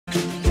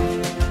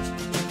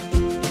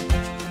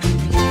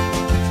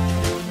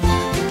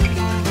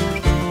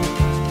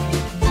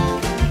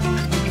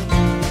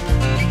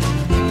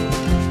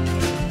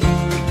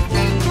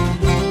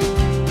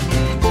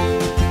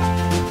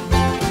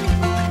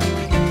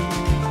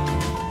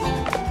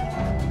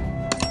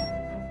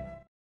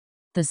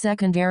The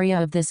second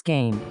area of this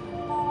game.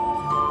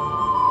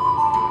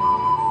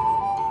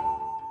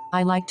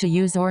 I like to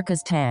use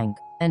Orca's tank,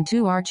 and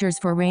 2 archers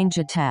for range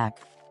attack.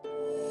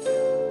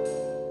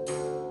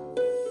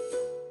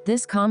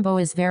 This combo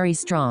is very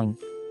strong.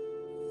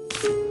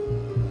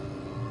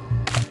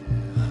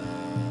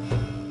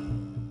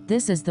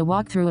 This is the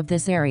walkthrough of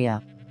this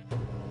area.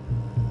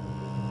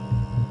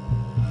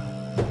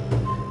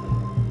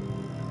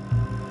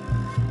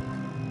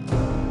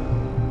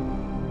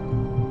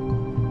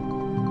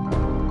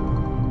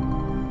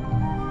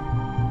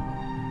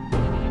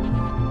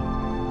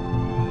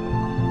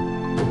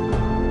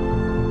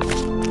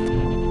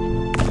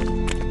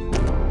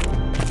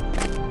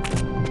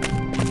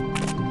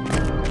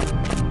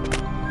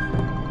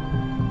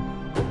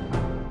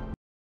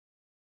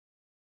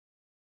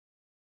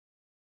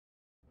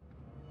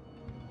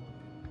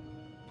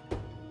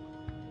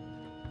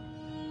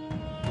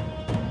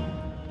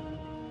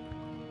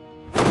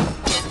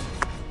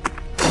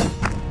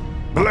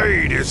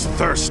 Blade is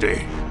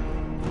thirsty.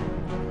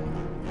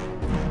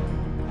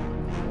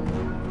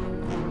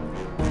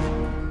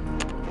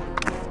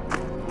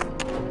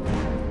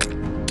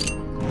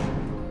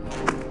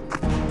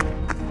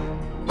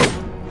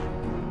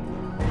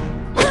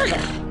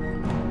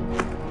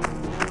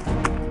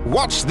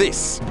 Watch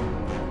this.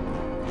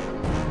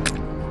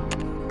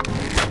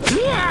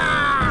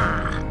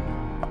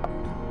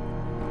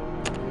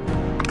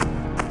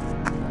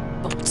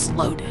 Bolts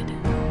loaded.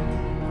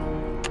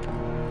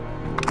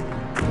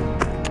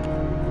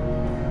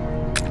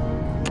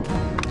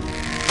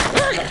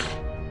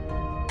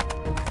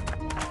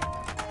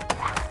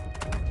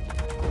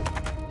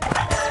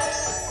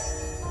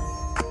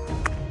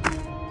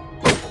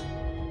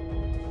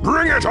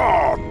 Bring it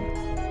on!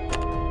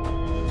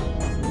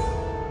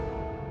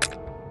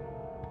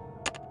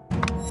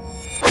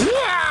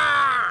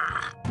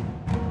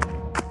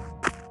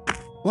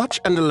 Watch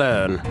and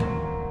learn.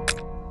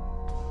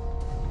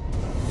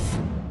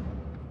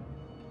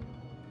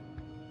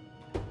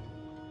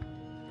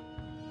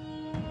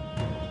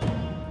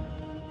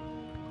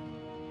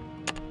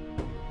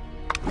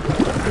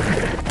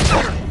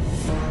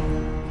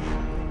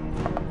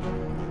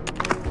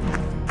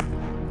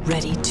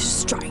 Ready to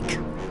strike.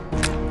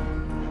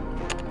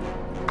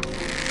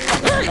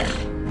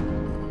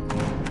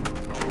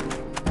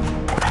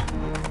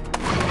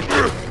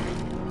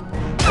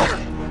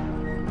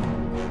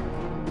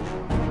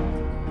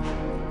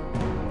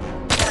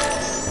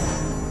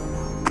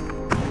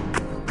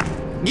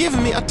 Give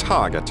me a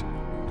target.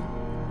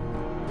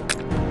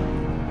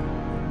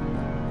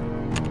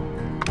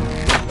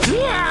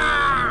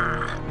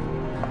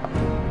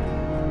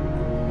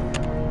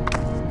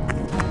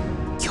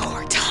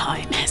 Your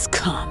time has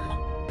come.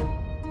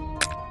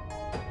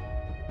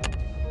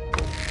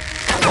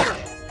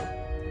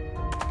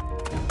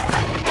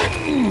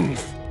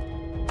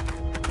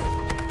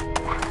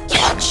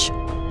 Catch!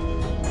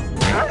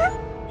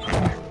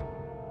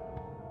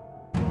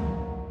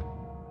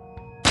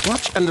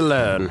 Watch and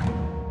learn.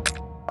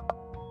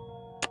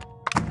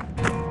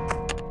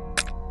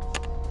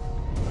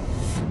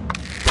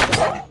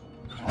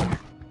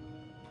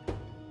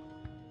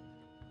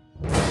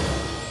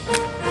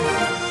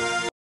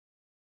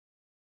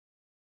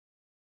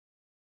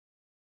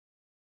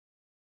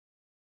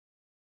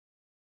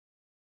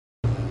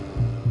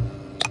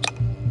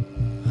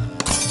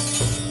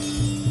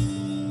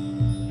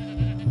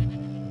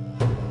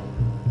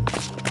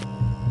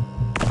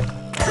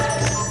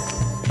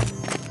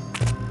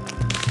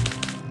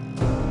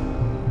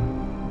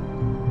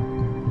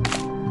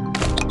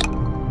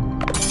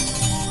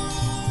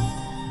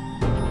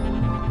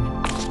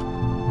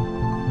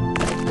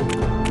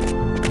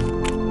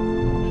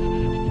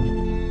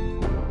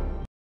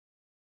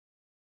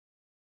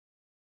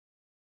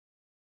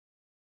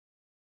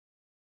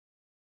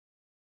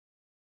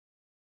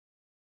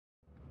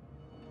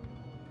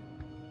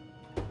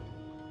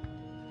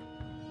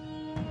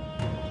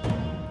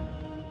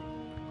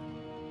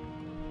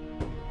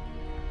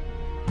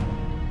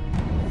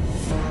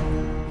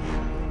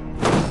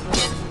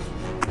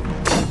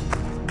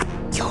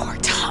 Your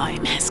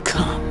time has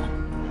come.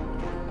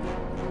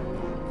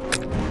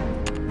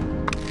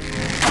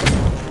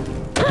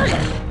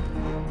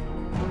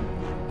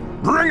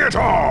 Bring it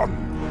on!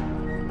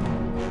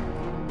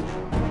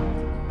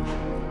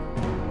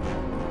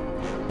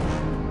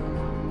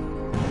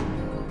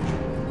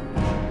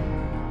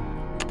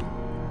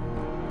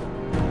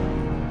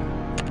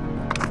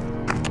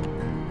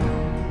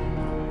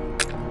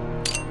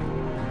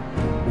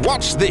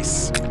 Watch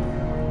this.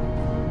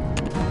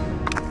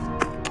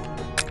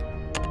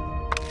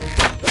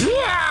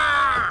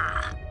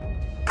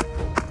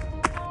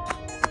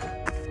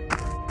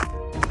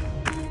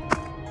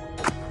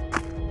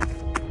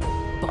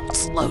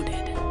 Bolts loaded.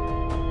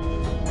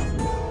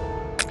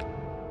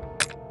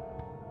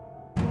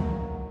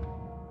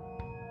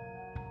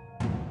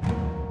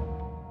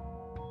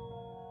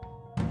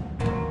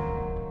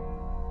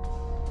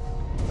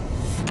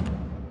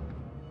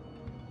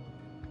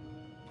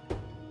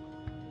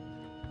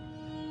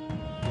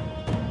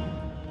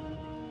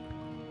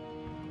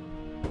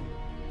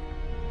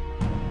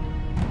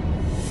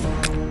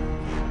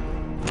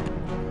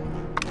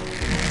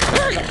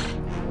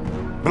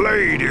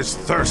 Blade is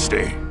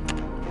thirsty.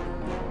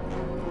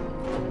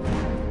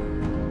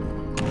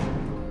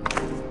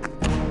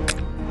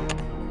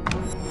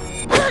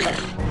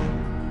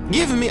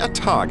 Give me a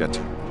target.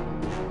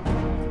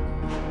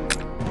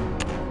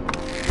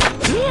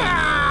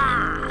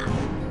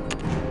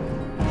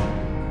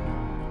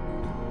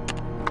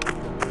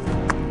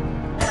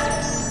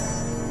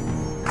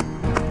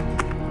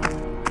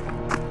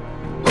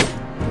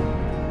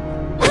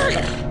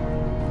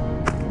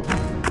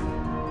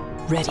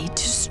 Ready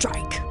to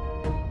strike.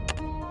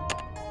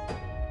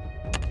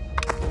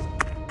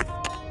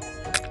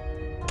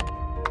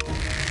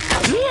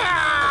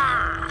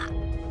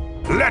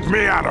 Let me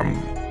at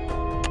him.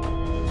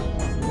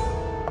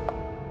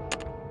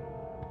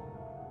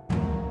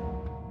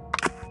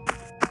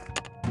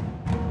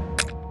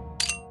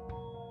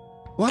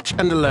 Watch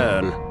and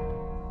learn.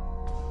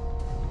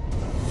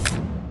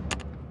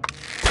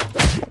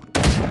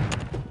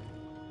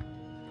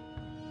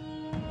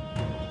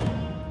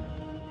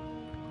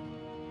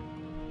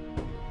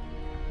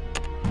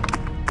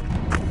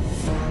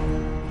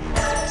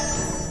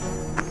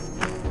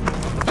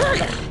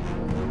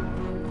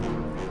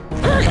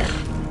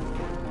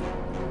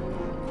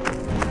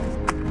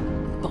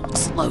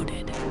 Bolts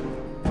loaded.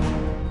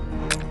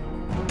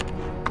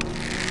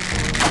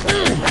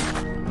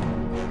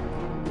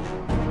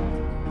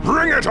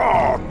 Bring it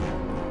on!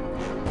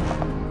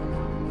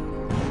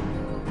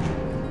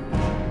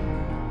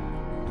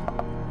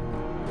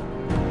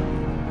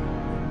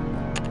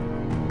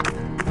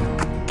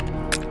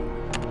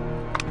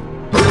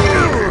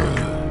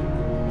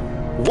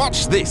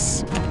 Watch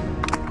this.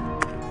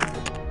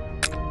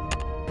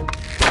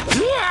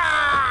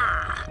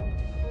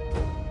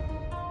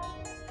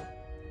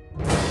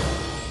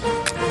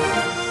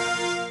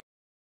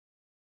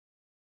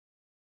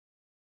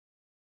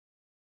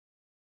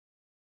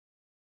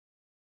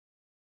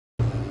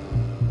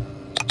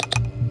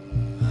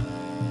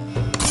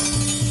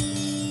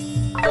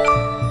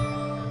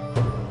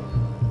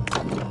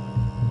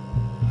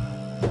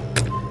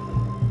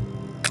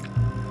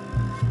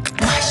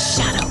 My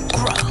shadow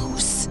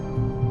grows.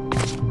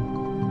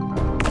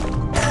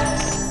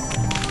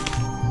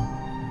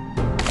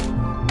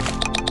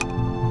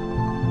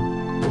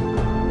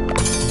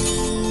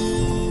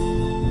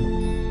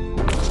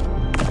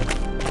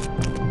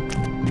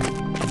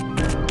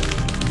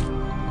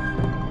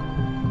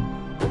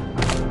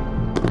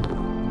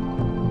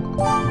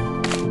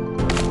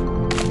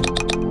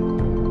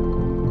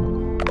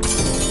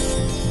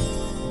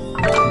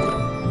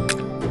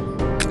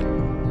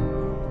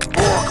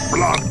 Orc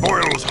blood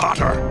boils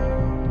hotter.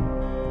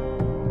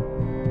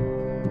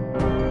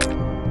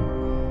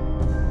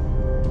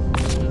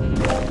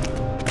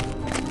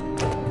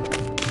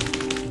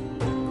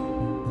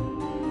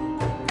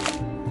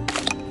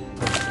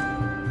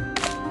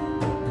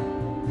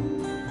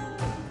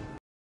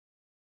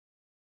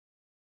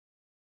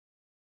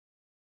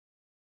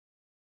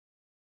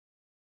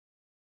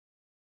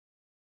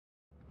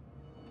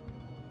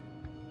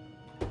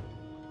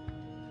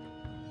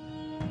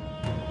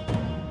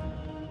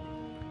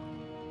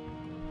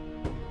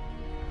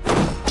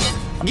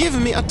 Give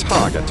me a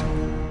target.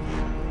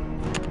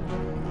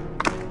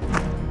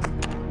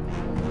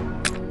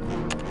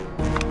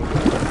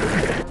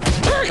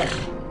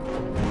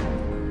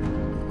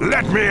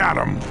 Let me at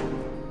him.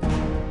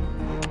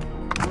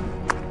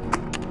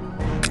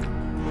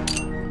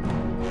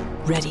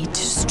 Ready to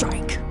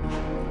strike.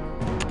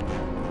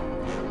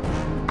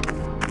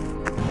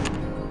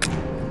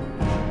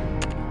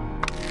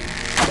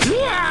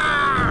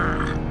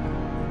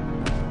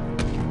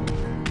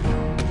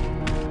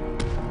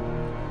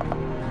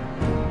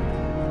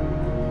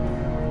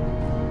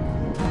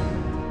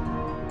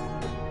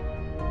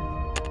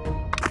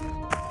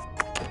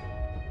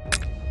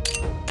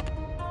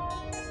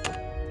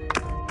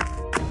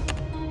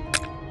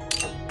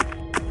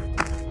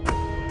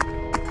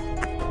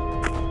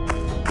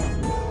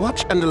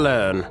 Watch and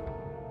learn.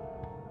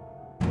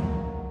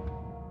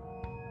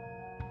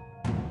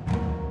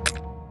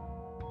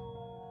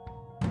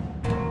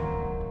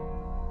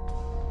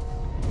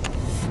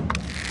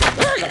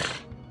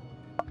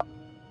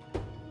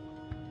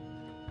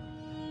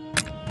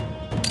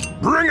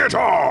 Bring it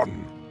on!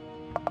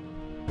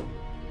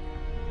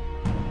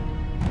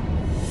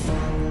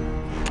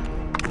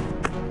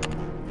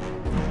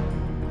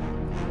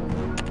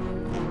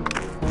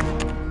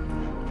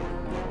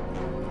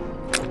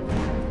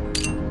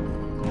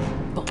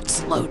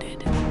 Bolts loaded.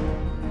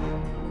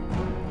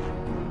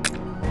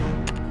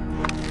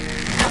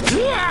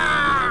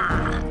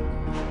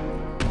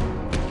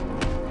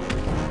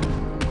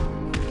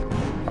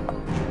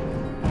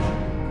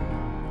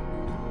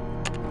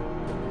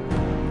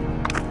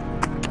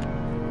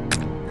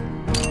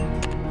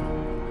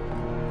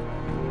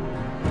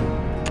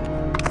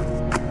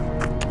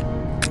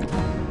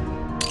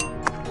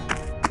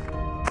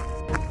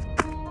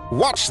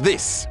 Watch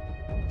this.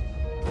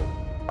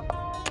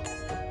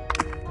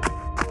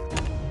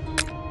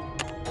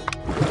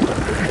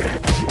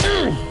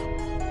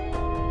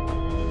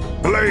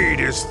 Blade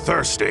is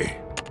thirsty.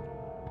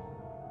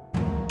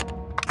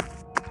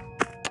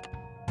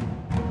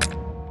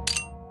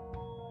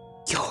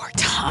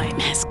 time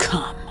has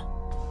come.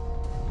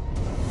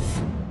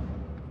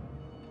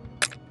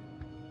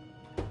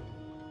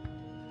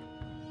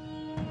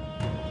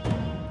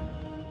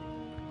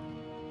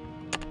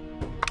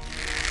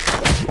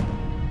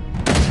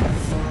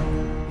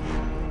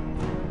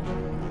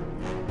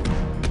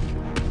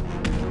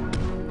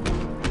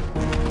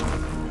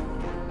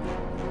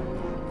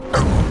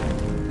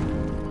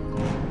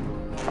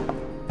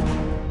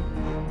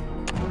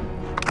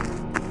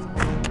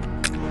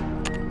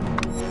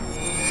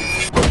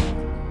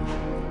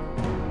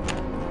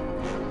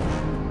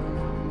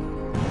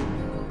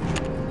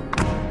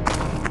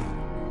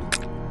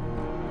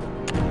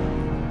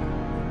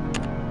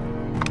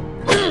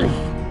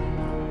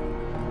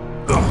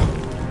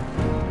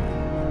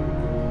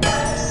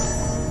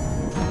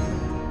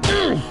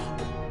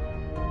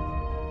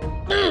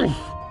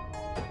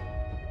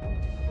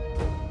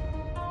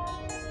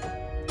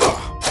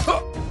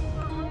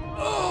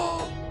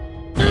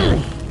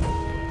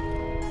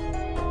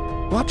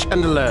 Watch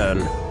and learn.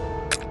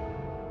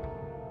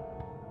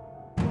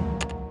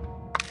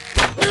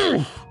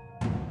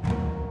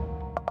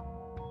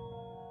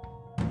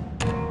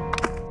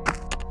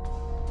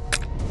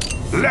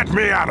 Let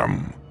me at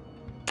him!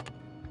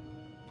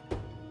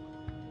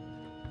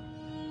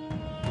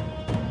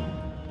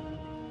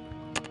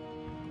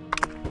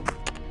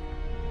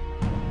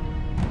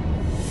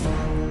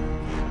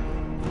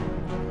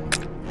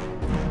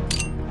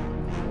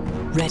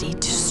 Ready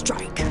to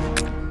strike.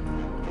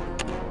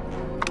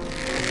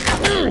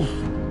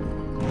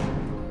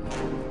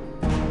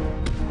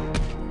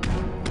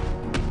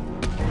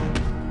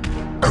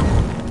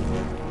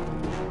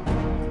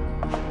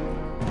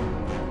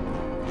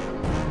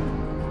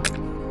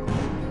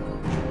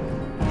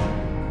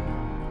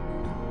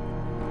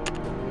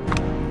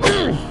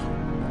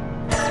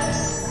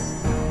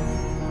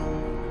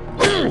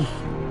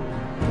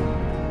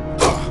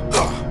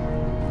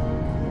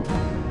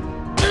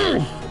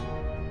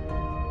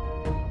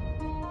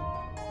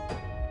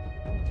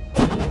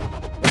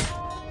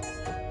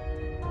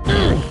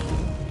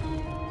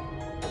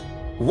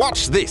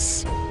 Watch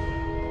this!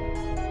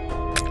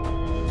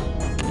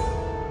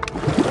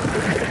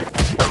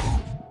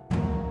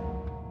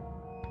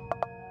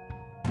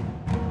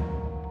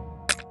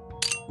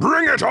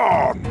 Bring it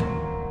on!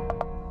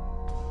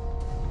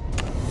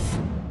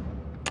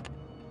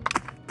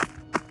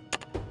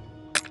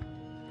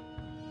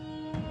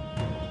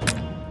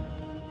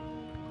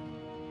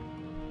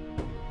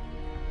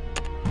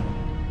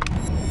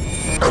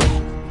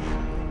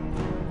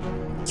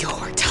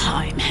 Your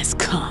time has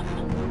come.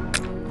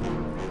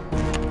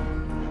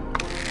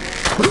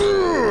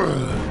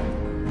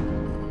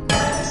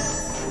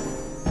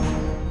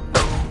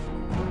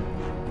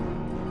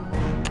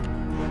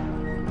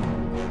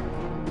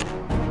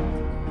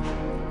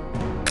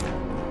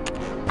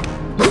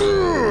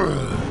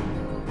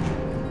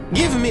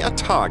 Give me a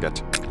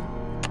target.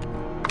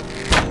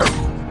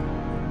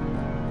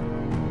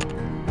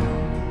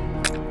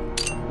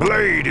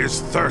 Blade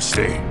is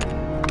thirsty.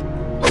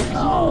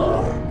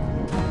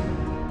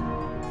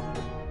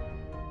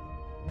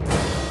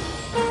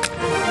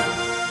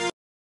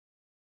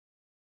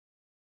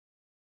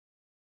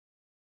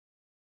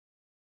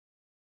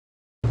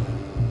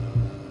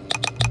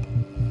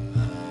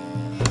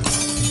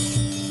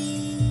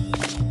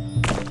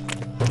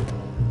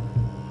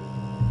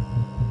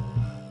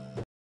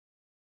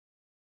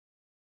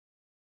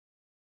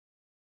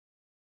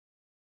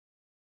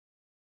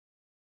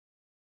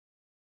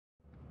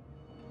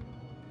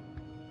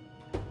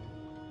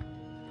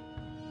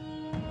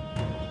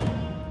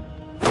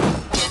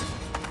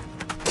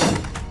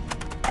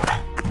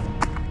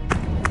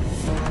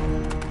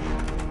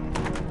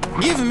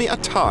 Give me a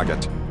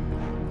target.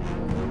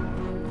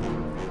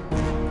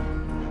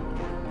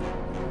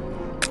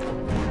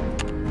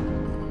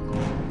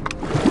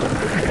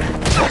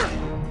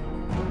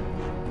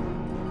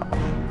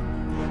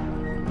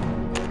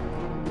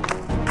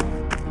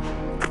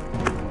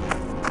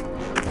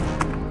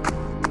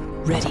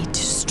 Ready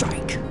to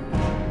strike.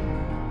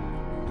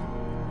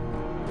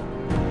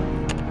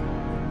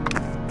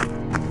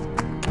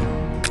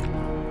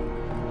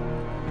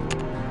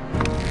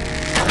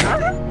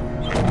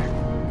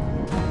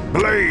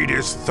 Blade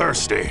is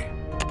thirsty.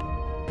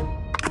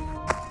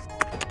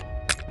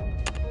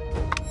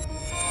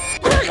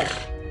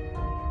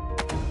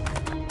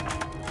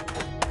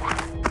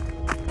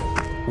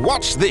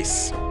 Watch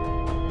this!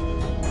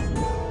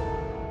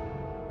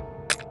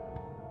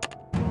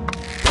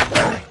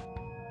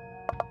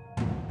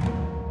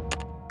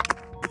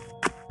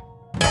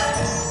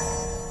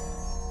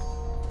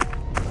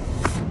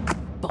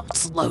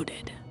 Bolts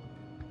loaded.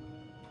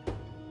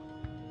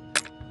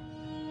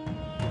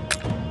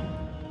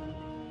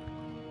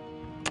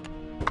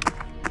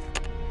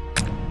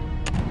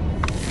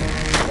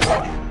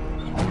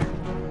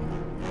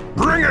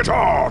 Bring it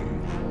on!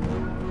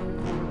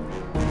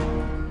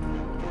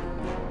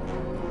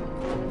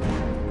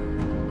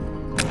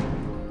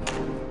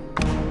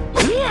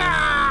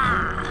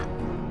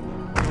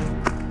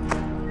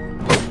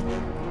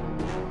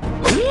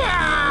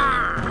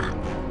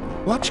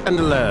 Watch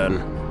and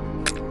learn.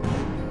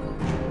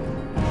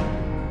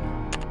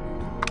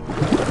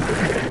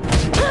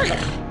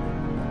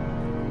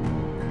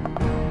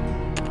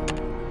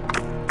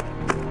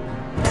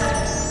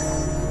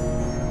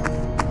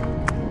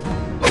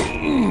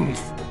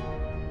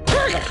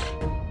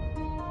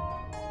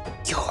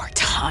 Your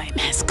time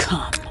has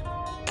come.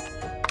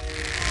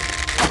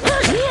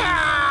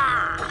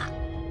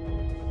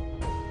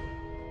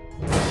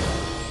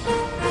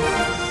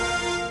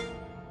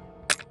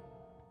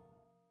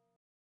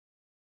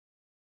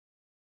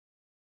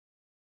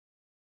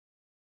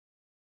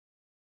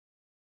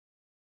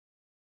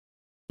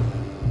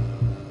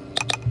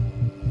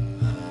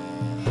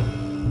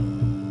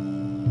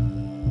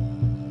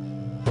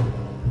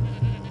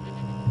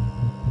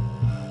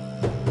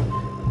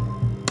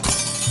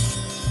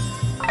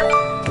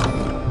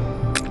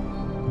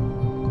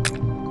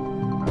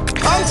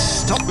 Can't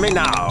stop me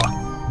now.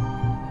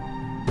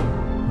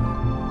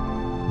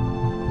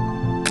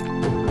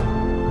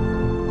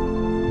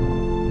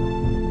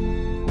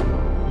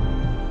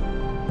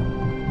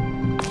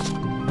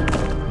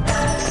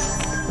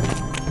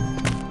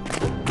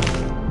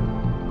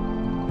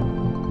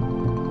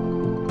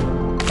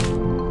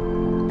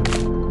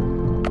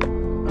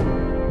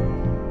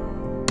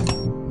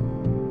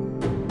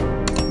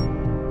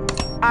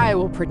 I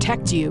will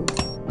protect you.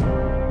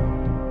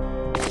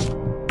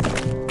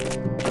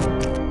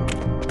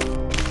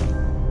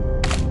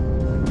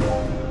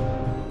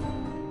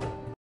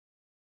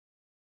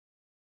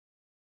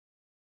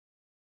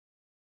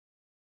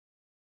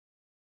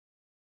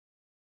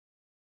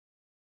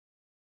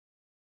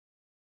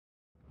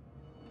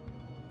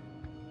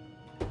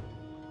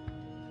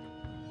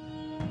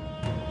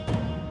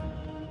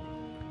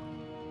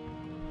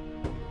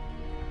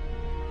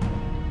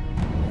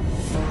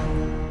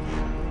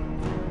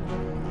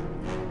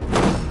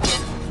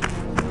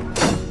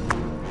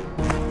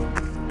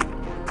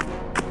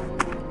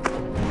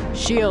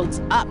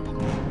 Shields up.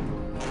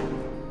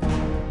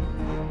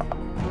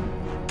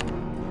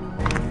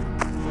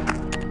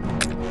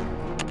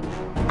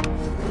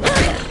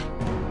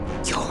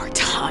 Your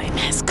time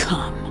has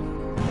come.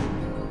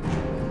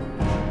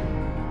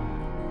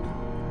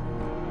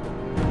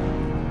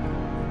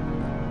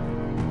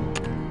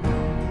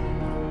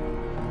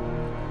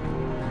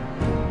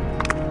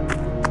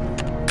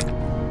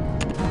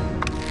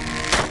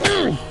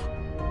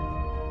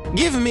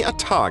 Give me a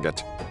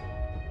target.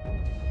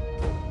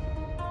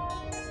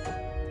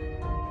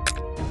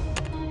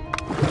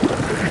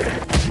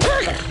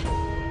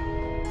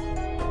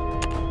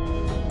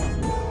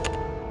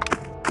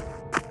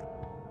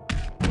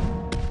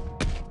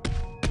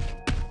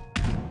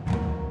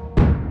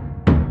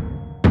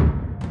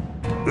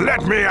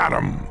 Let me at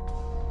him!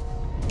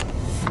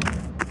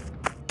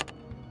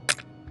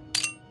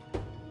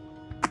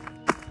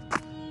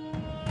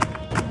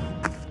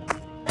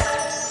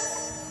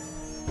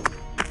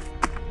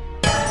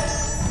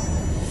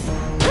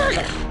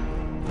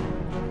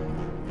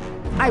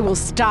 I will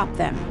stop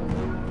them.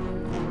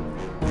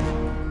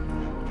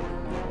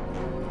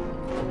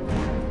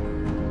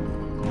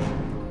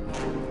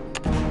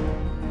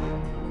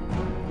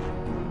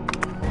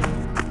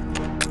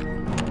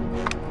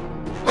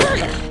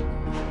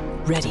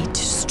 Ready to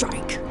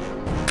strike.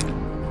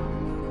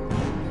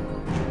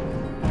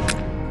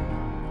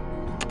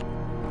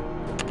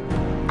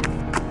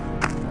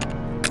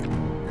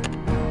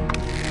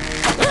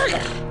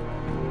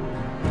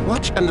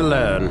 Watch and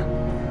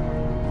learn.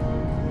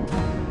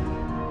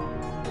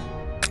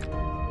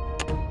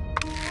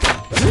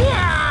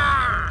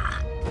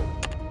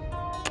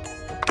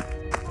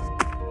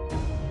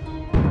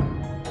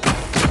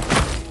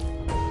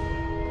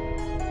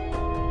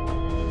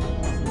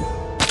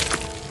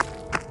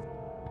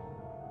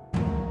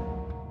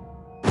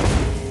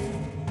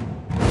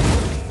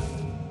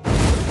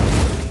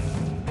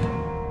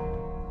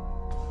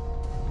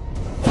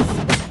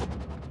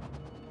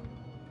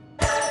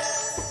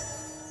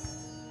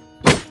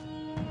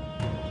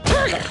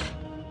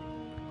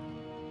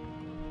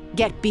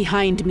 Get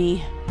behind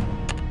me.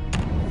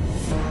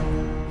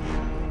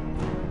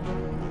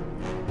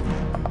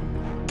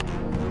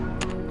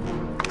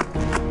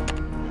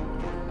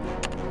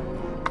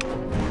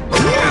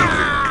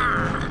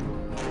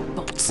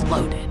 Bolts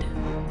loaded.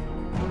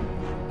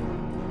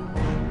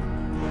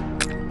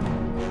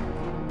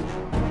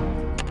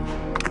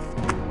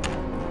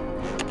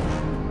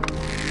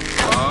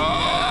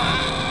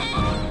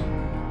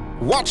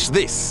 Watch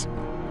this.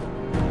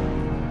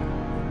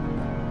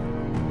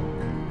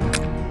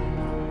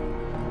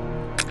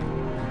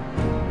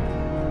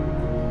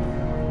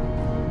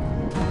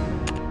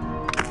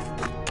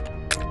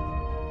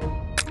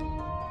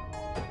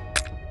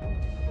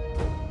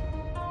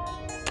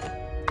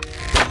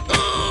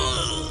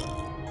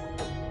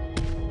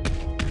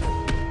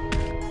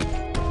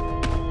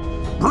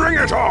 Bring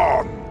it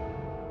on!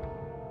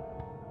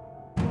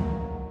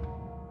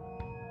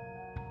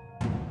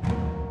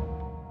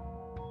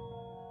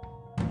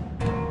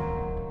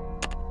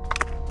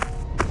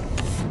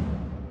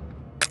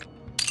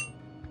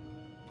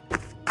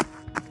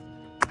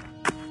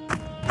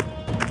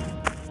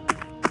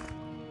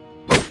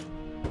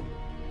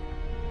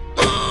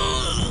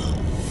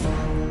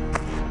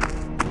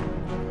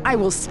 I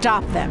will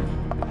stop them.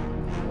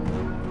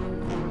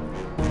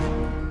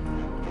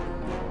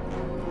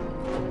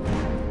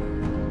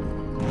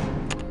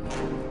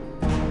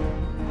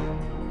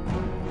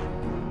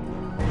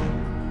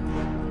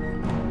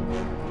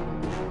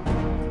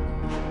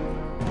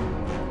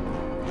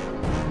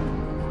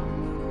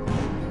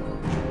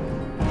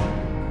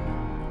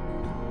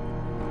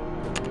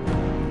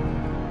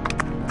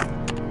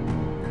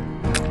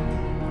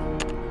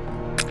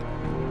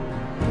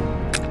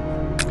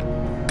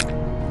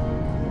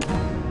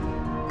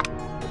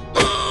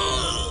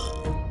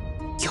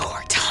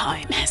 Your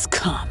time has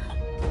come.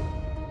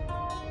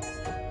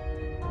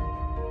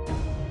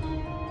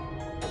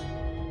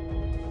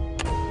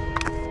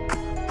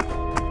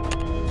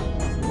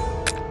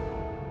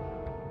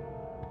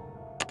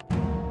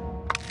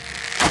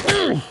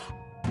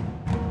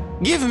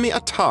 Give me a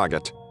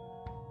target.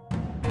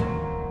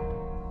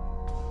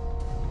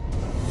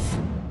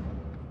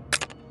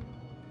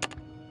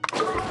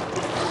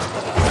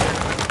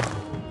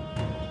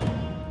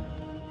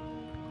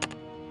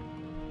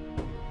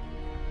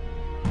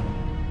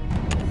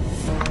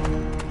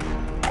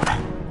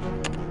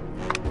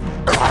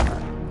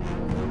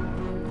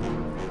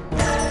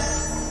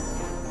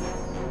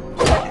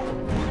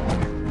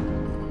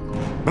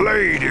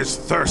 Blade is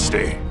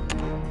thirsty.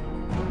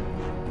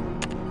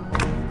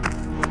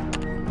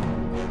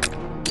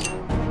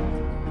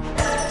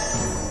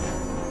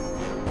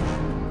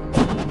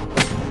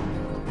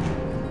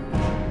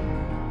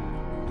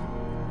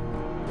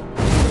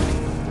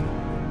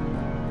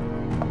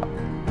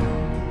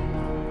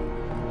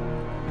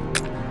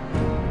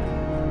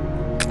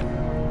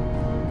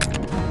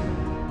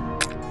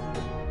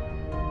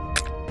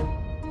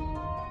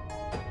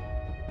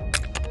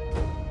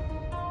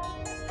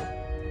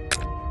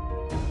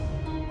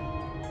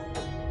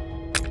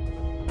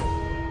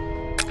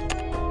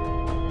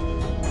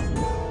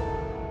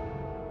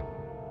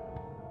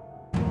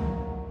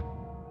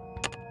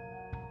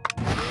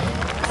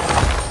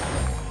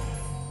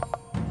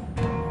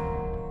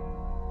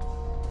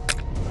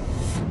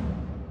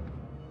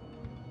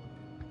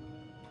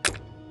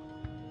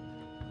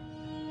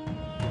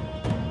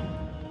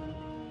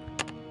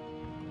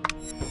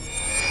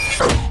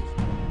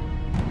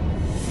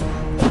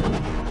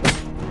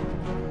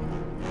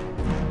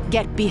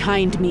 Get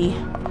behind me.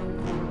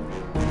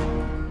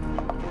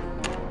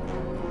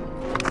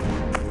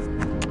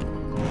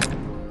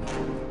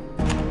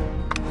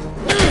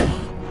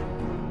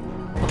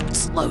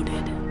 Bolts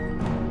loaded.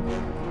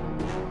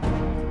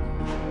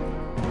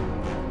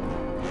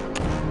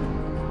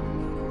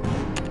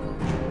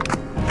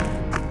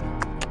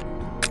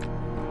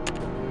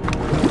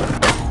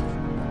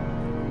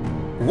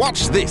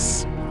 Watch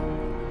this.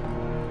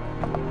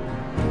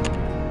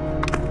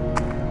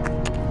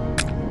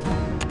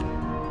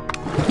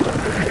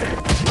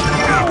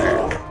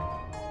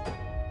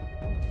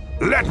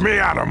 Let me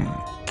at him!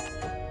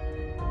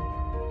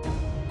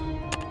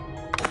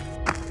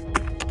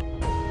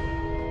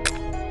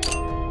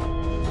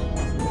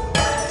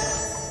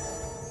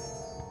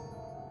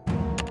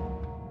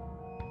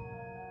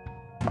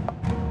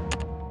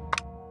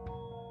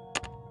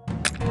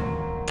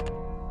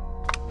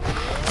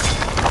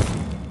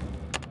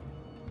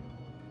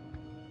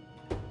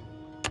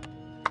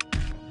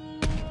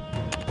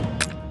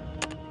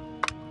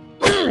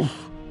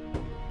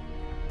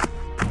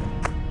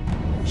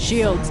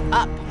 Shields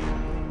up.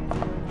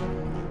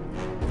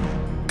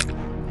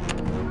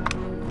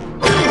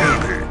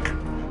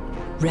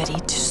 Ready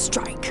to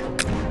strike.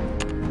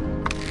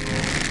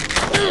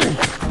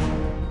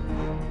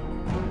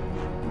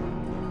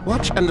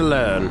 Watch and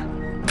learn.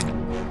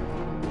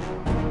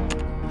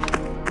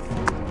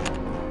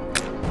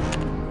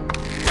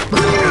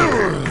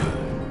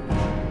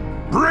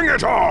 Bring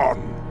it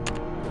on!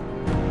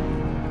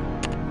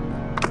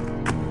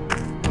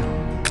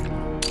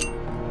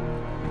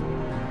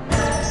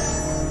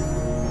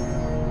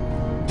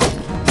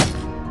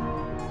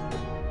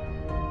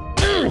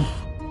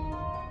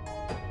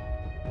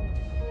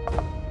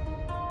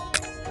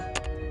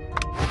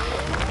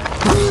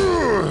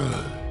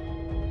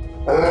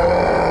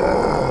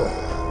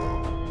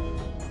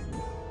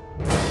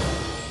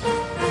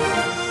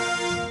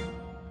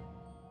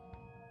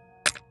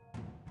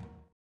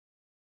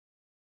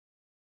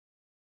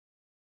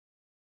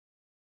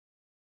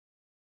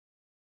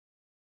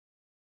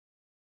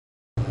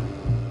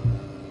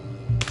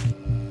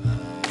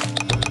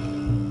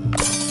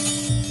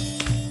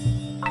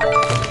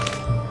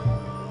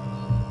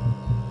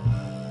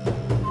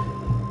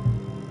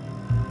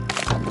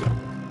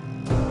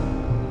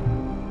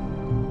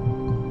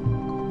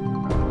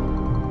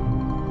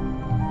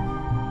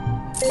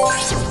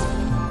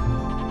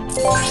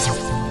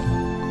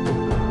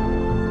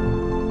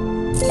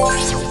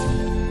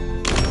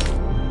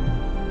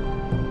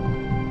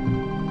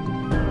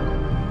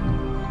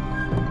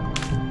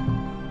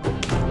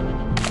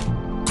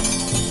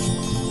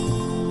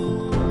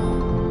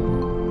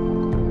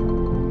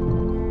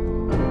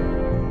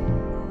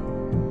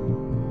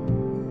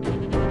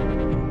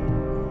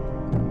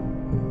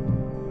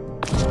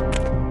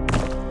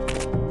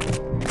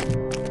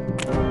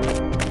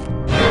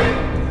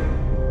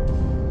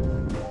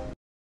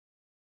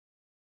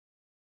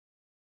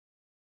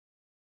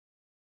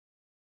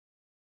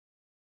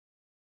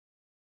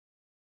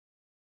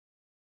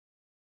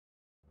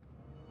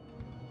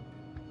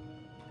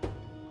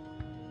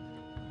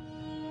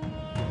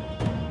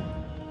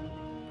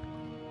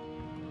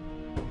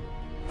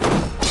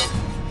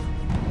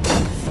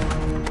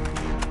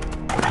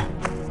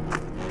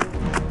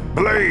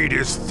 Blade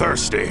is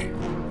thirsty.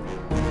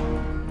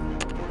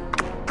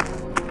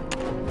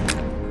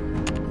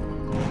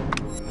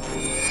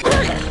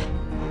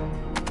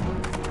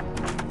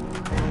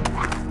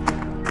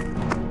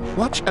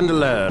 Watch and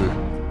learn.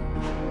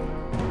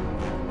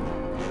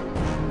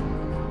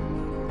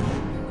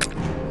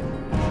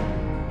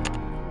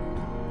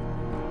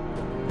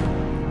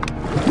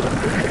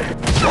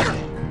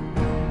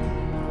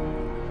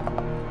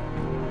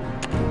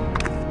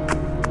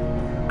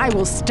 I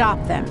will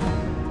stop them.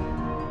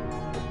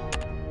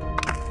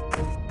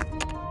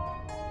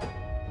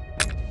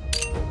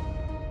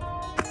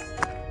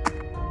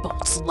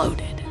 Bolts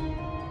loaded.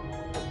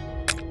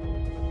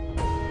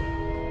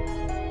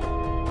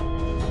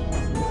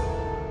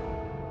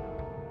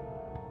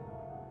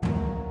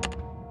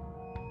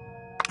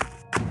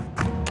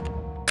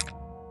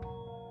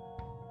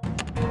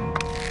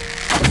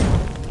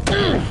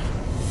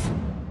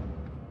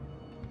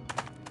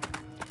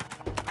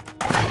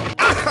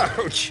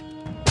 Ouch!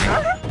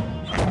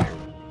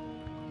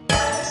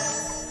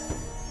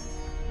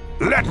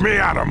 Let me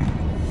at him!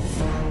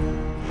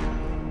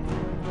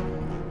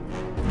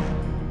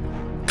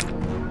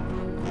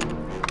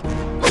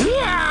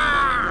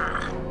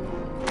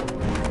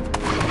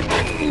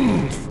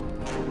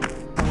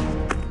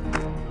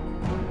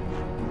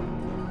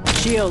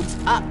 Shields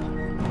up.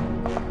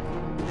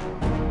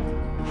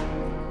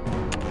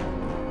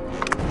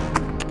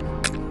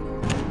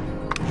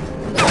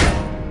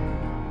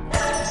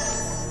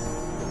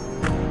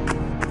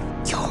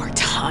 Your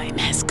time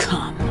has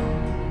come.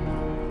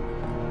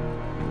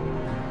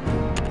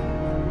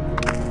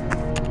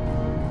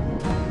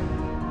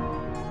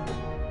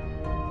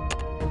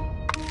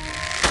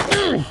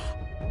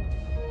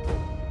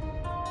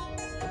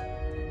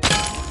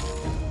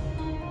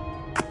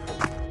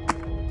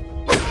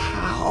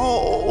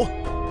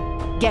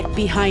 Ow! Get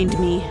behind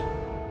me.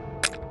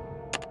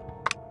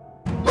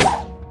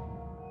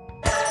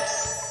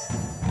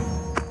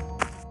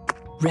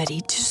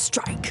 Ready to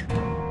strike.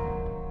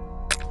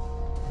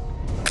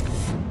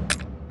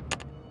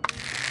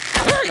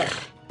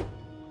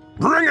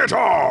 Bring it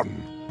on!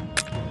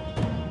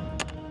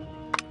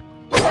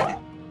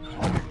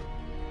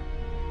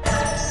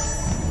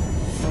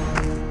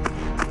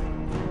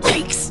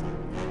 Yikes!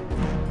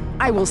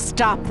 I will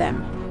stop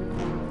them.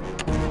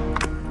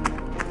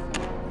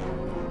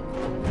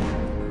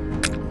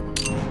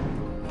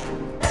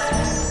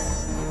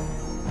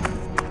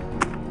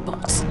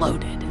 Bolts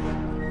loaded.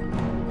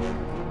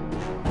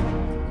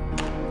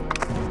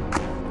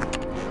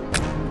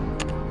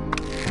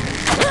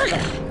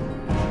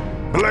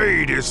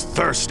 Blade is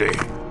thirsty.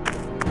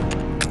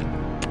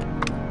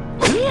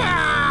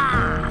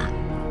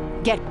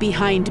 Get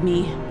behind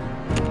me.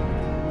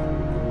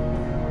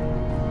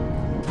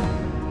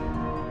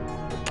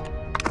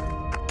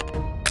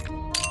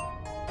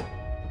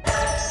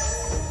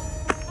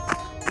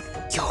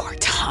 Your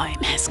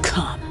time has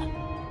come.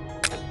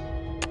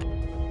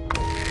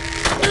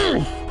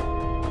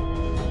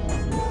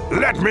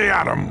 Let me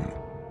at him!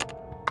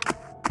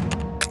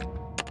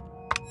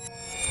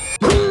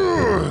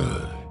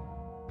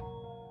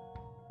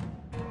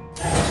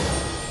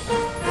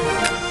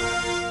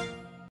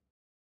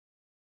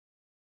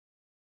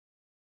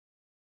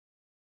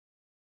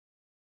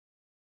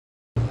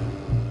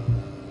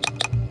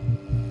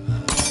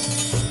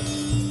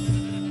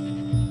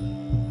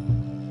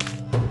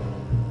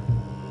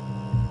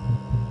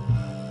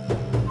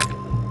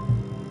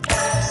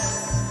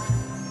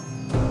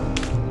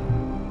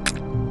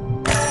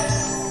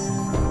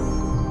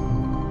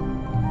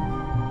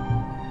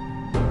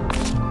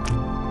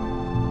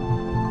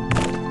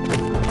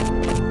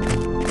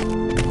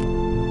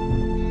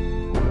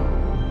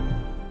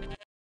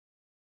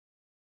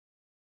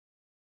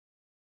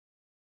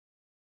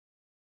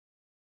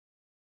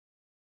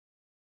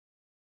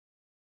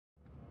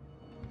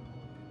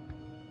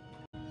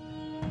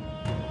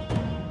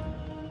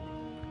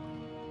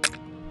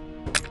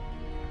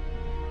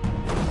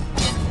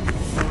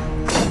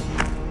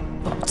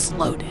 Bolts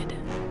loaded.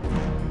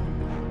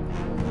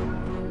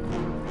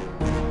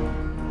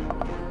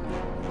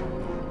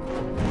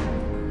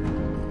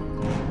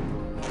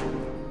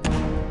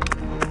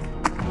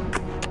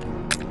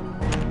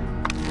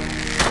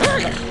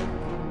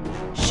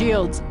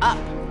 Shields up.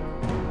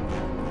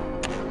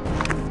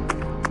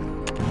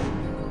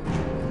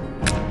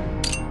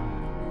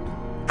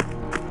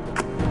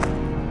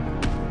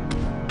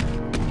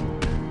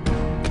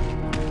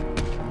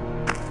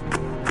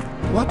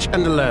 Watch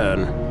and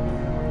learn.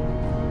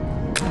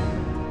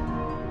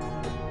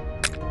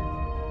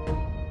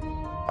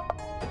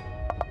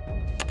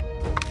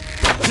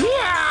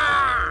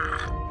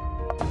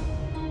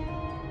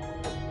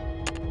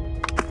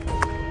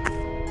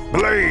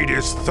 Blade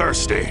is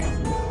thirsty.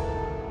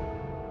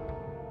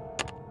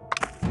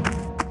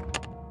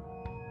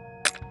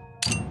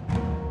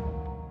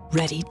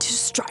 Ready to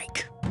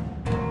strike.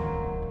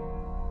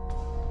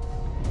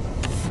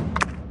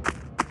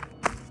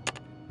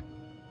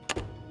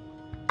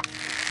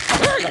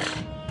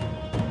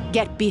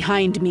 Get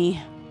behind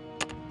me.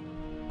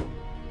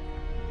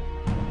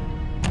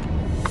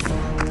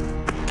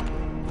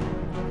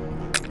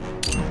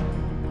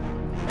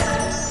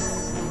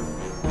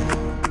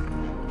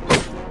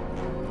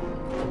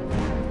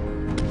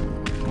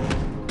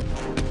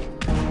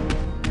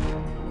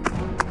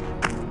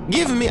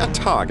 Give me a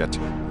target.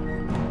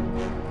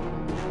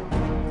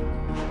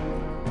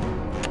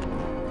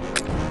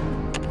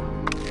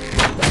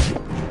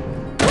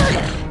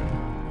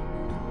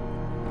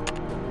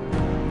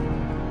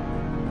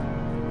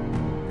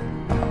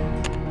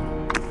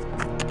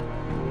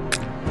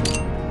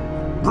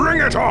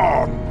 Bring it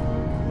on!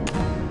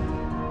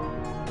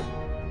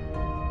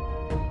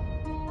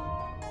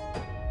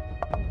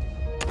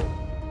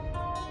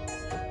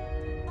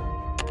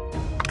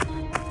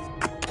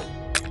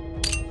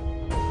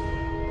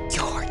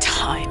 Your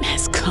time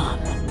has come.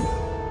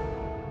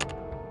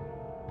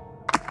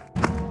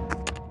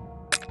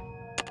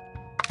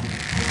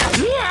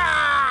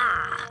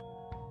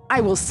 I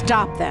will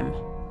stop them.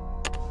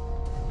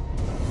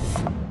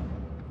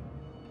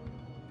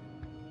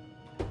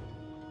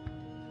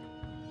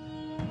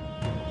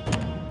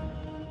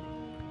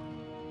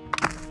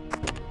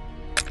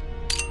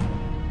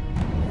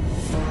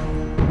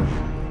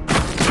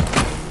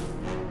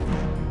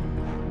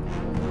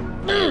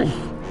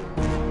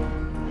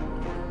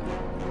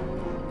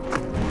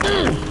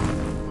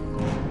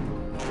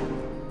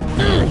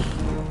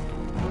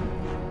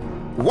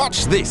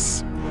 Watch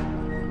this!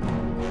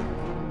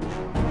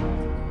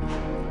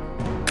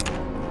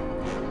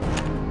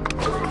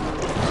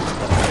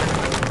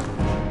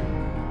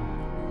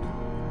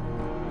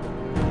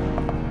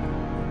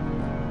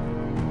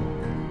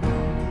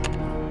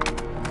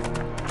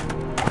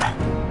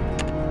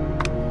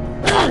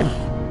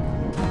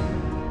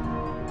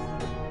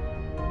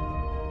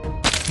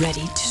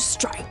 Ready to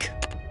strike.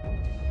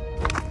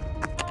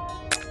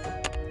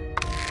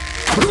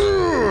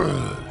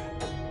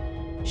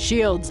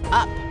 Shields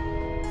up.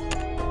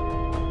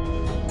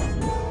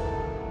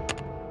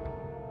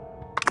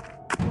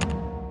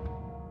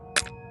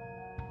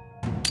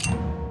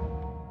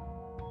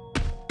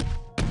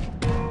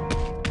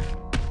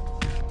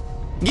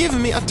 Give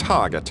me a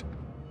target.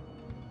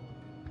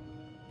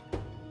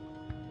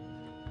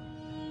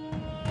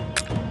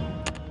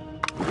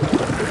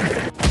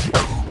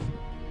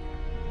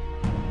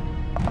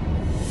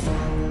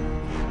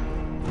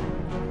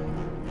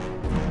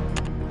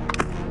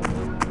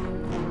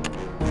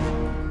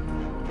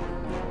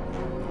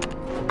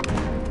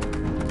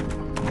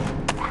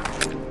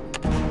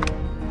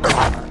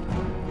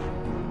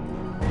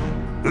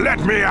 Let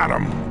me at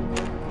him!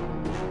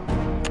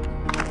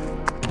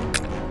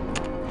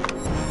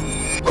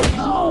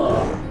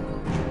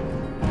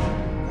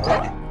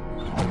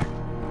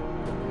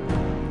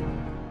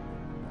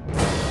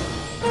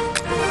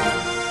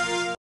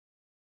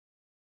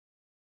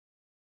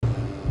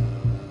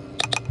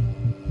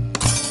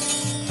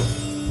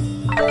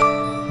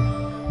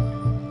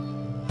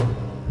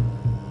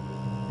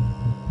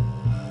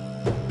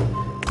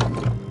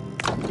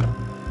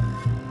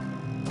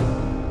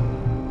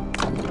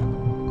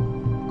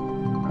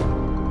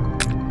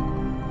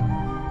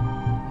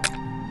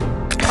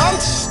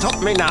 Can't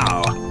stop me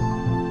now!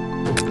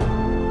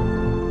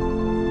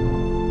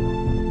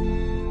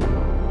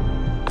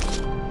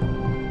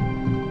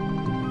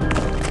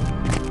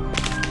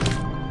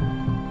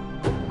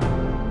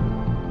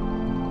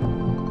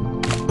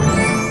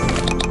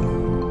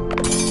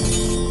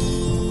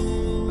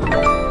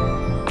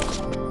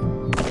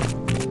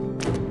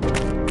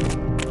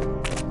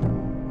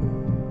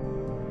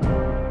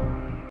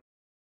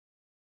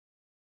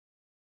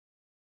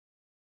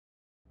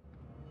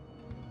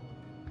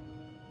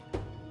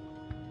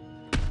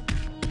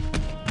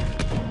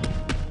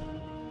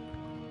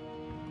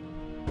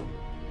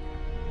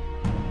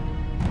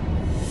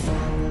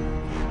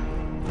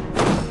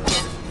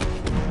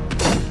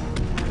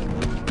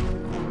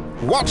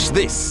 Watch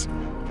this!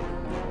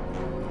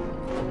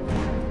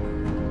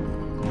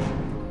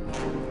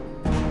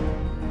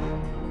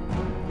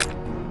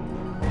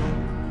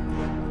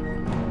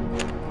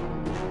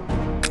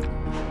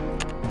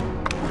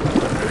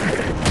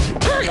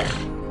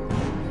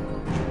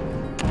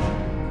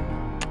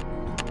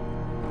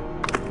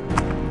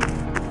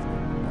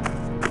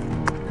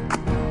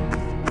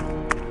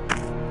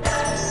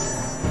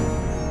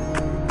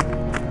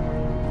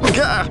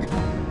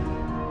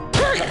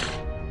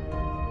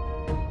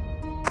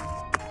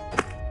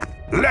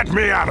 Let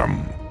me at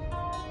him!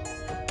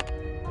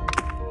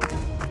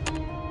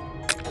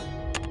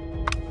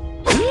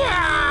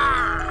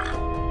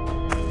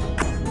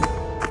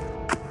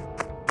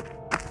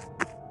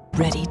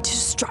 Ready to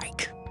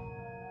strike.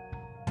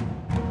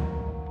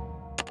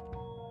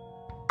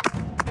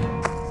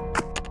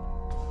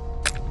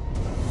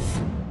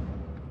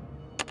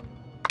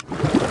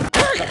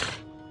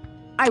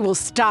 I will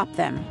stop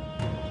them.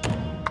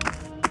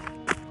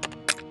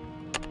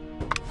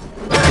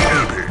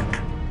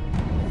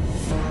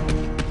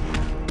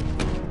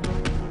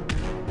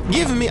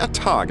 Give me a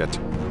target.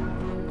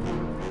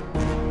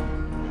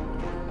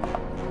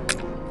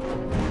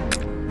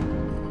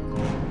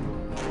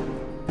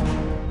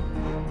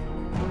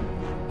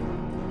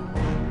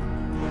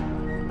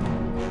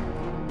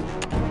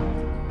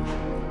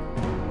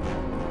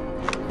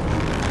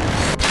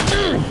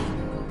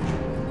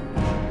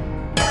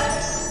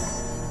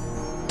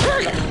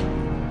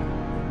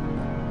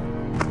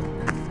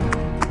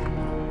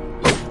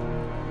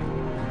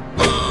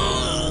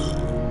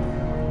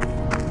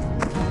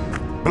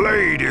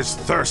 is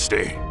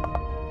thirsty.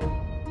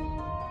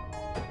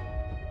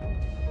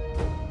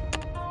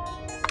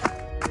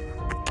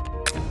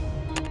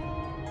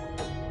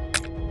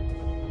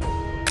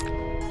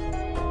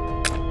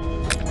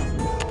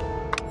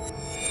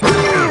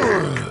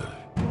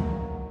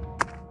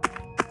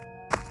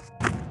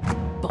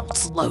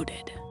 Bolts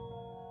loaded.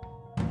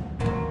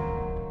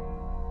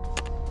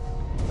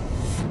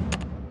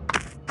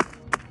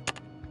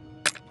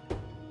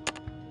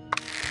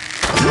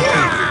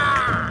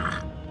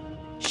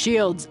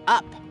 Shields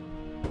up.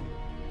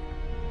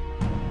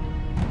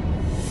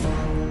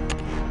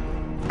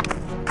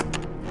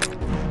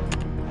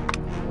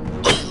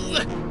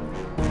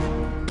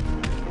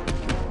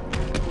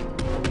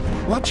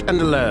 Watch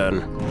and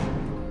learn.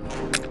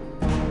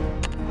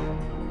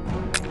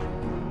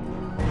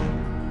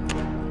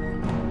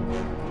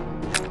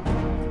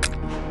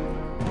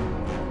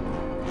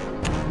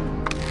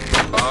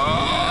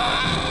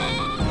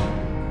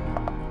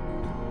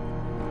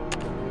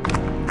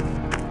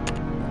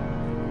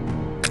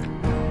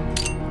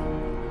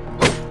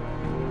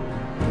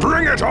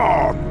 Bring it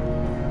on!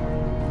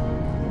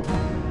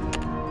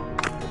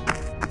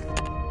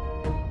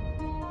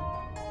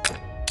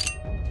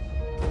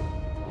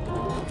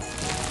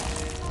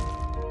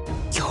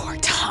 Your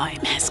time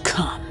has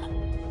come.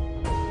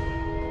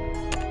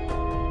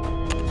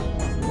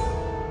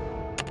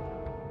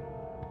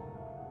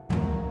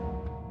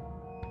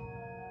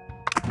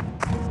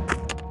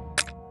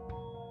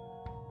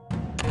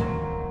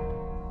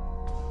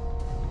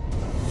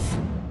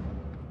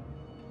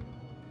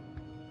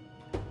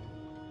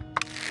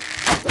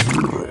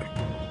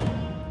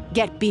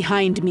 Get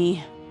behind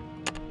me.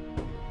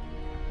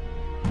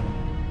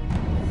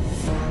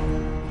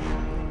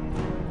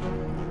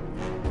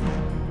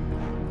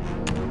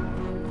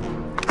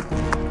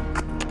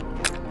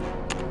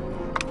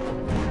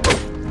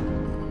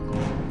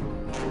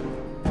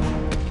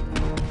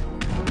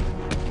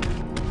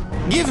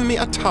 Give me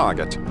a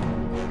target.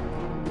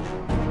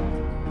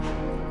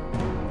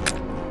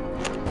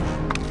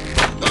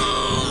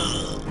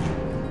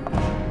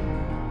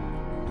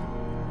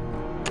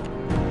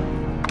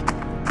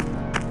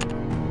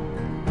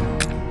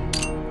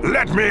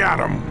 Let me at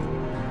him!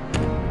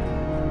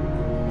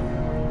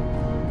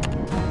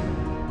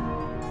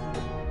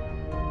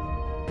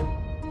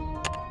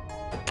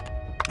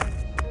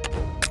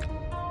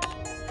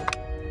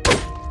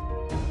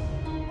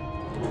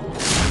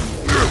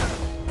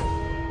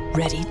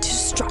 Ready to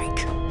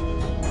strike.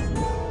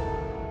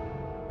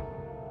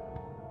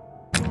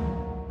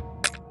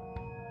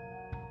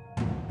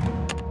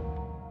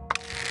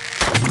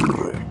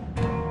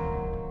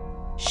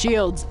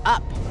 Shields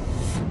up.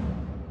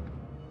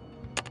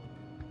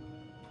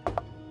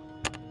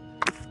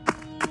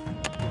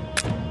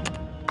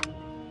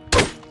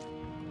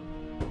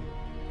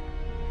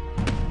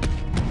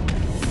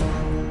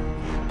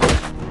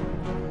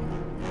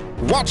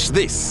 Watch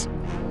this.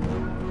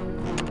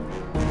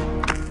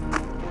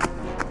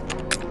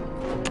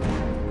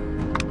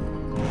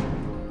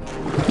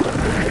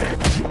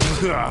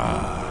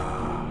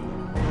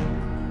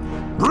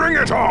 Bring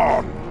it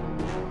on!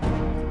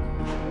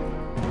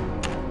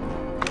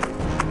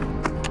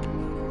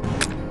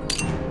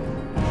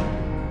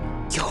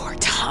 Your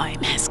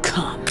time has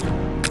come.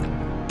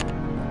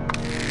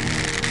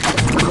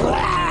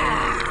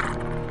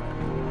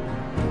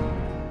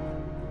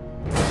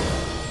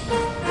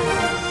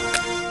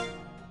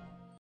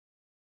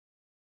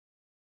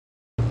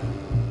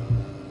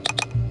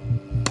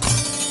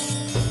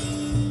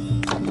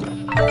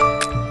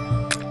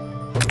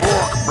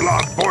 Orc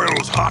blood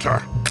boils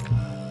hotter.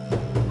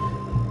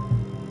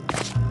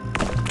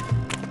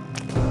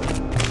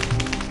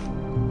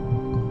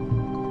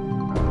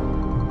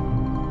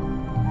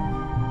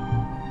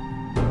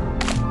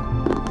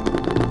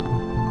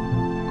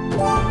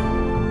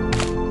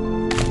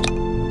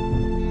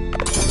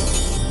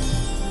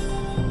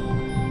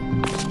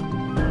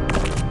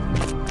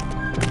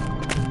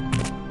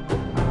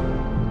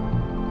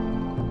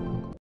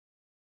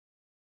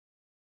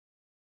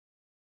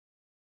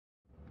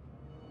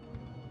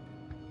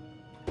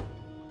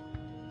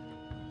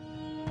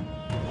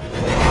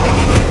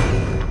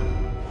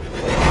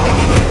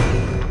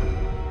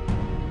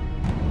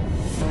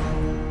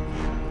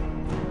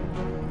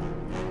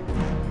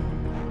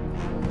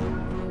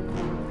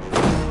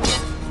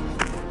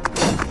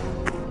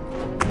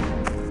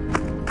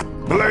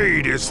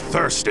 Blade is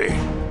thirsty.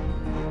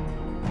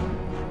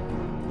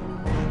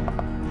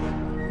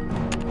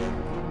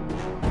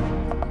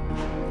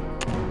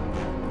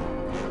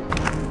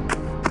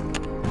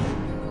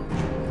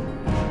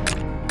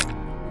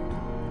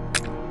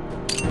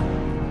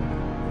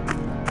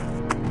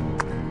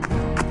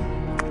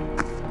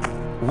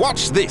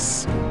 Watch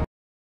this.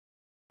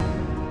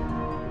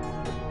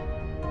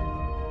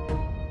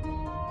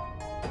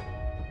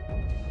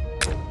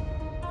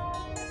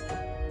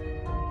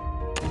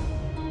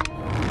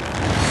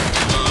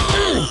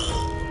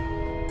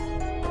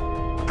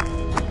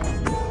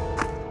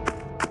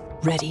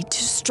 Ready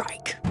to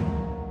strike.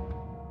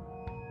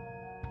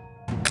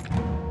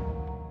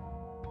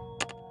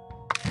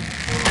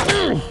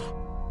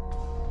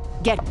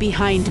 Get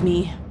behind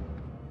me.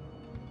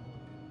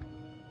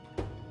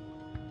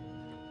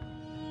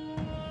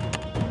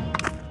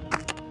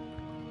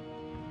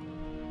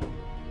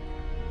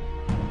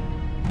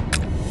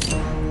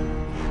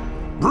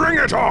 Bring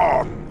it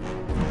on!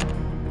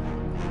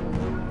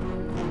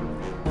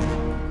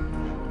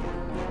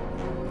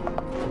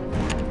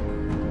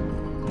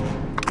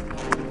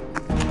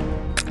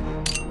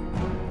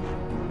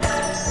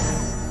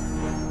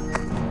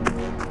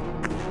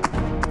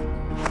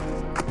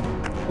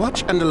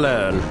 Watch and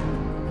learn.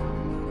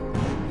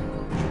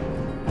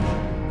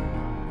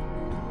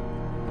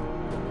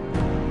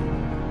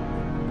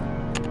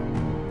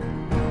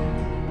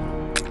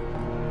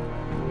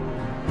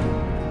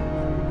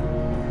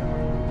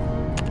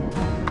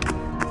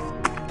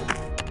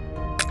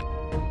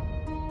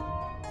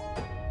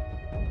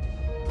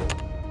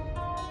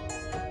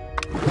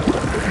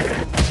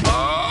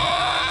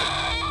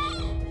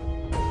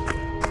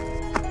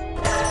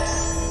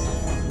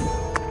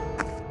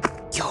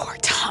 Your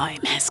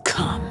time has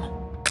come.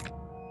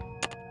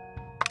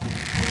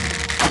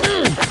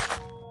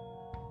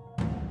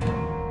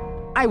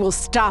 I will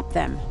stop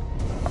them.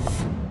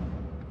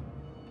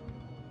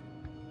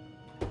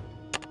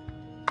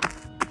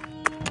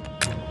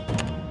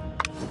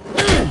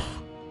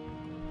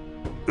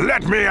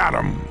 Let me at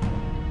him!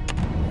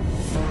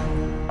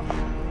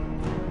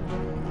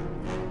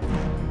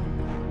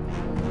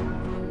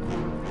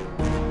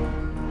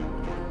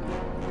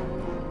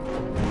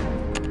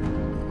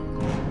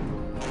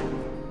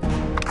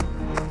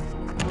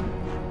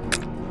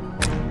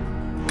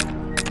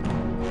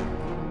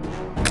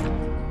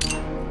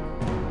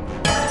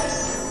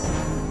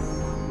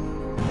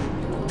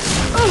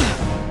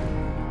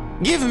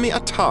 Give me a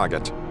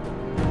target.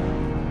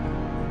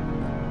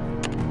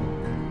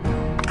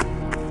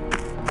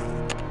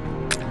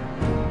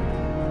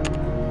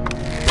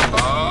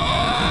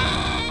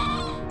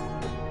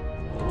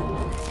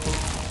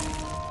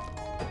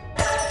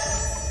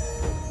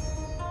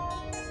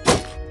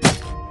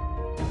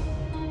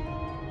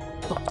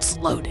 Bolts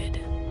loaded.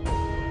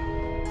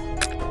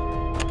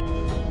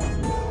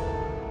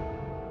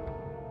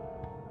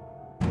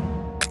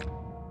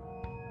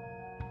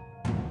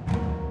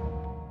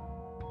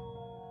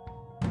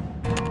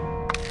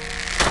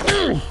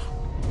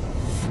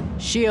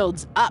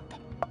 Shields up.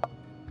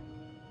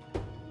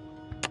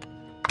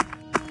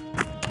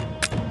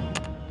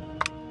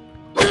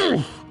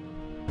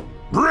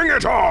 Bring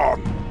it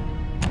on!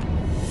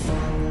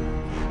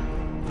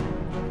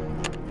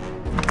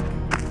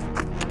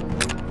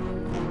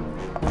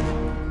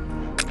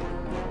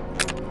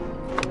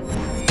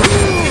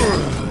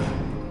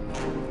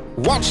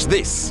 Watch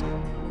this.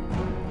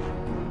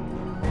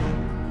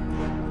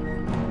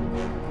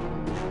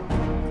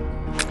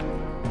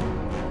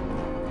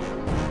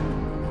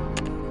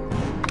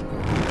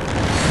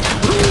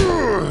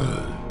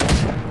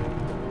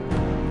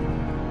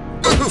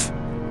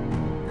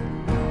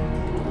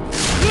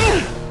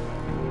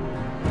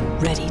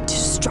 Ready to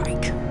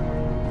strike.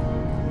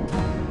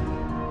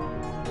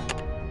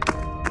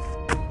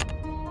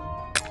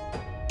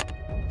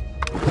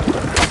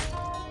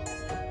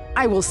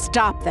 I will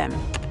stop them.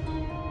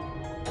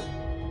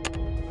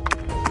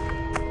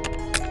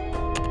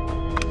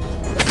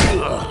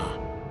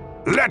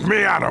 Let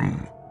me at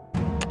him!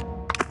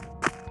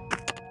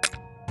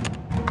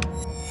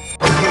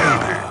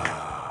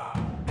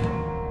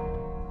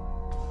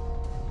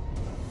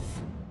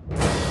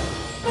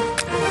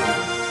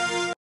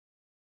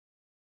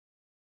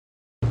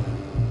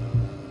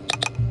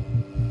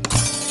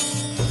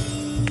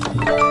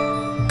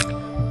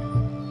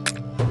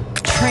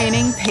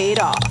 Training paid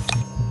off.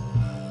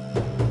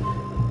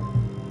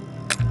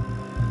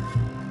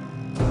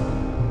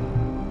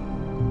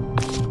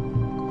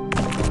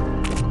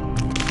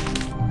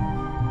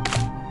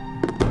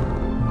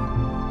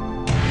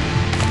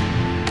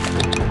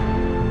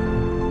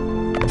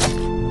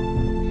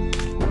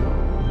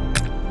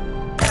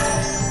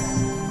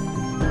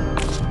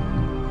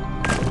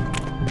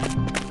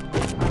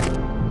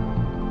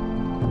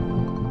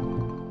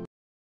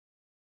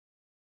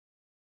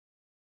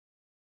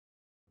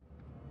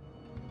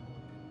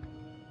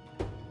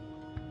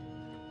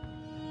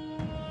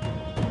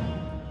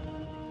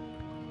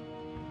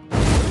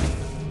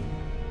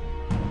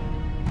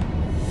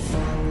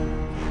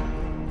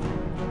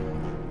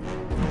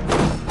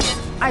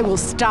 I will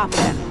stop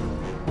them.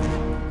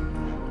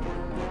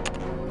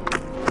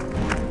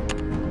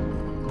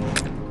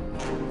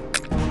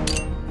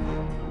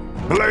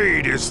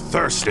 Blade is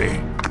thirsty.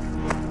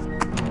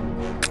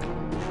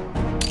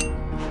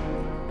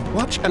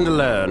 Watch and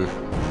learn.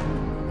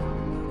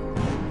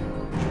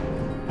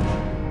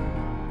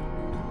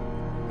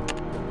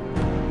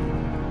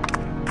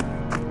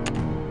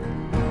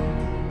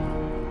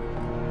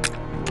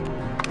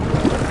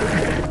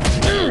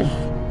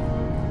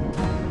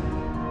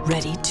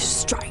 Ready to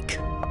strike.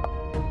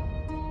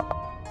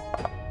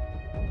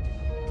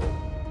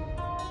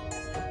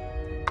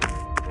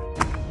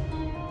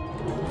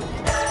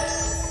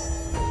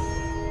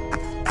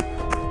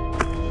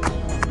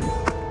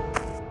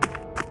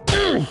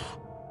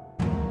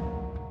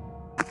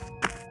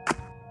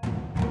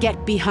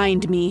 Get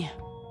behind me.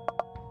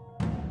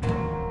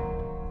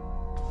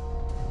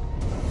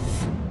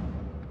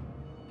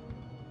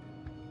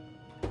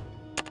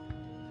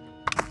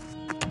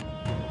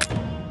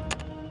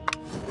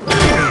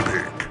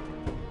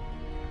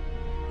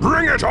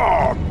 Bring it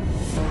on!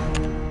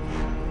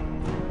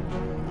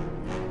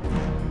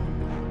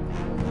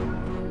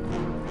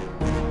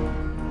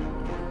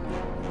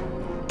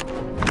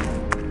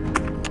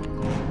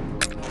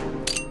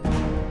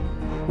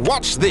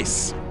 Watch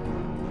this!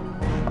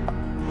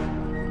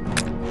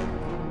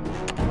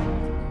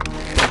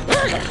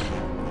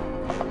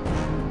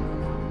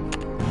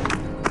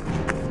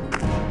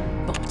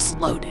 Bolts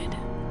loaded.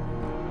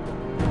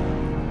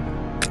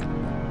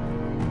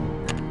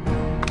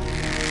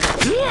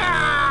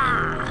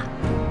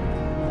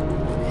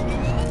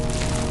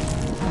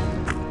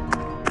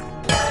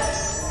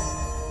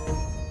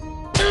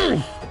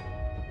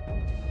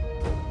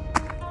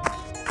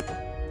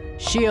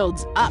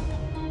 Shields up.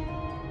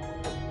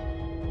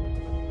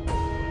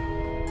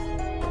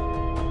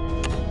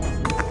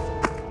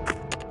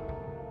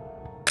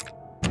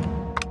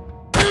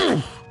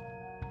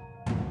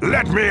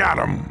 Let me at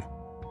him!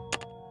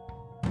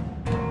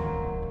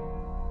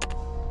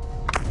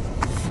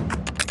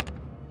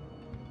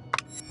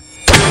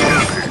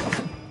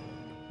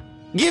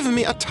 Give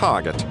me a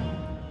target.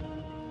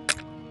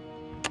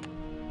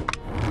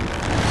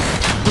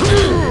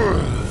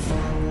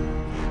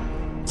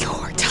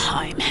 Your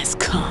time has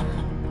come.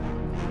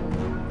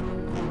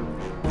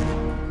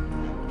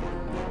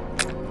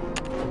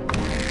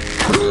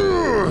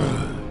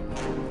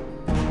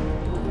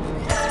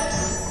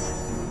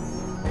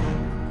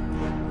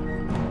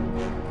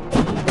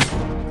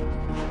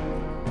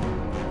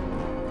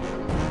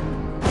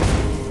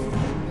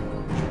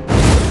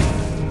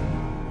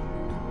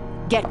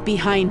 Get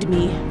behind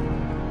me.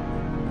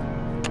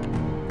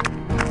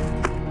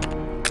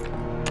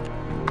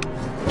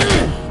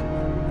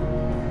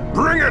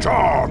 Bring it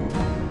on!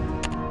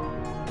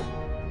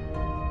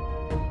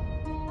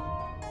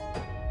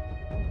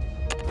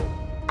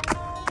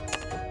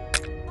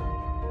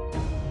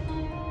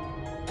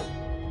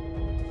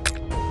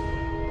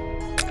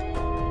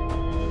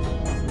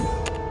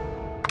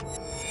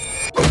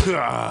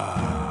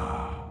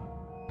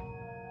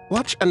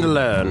 Watch and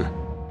learn.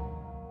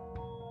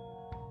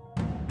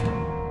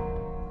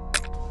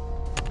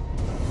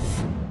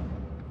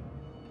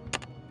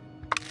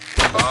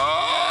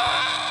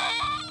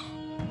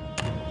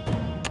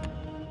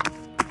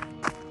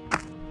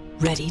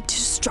 Ready to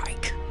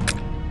strike.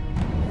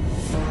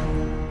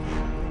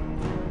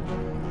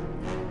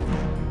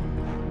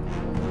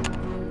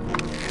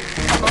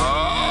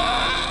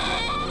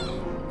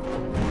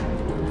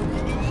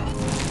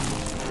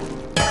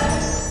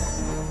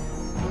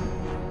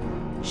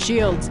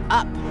 Shields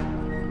up.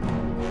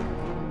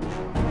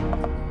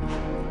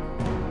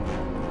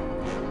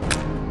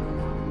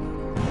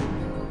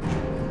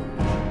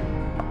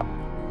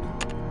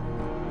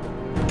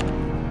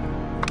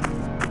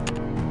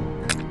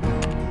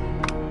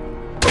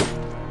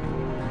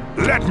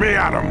 Let me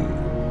at him!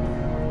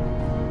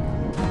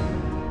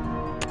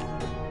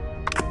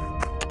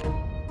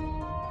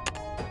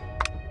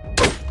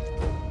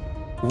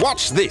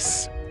 Watch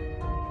this!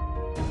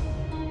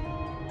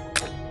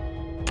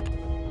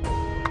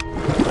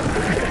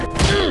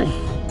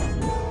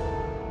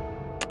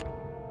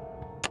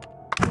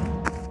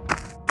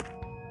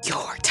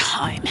 Your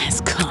time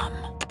has come.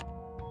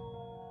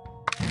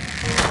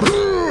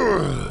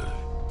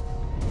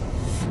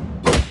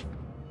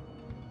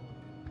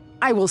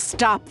 I will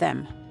stop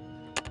them.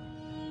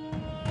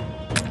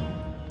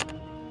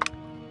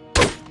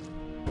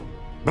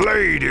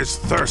 Blade is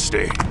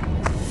thirsty.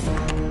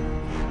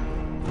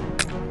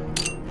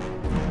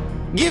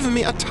 Give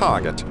me a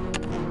target.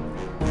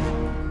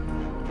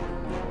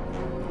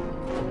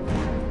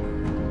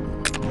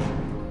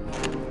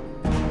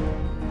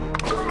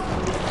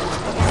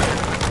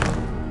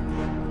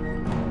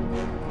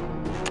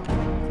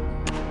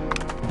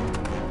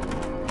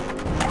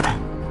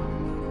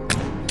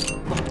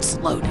 Bolts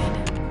loaded.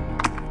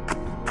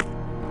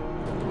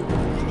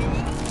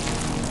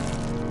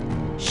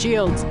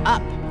 Shields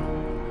up.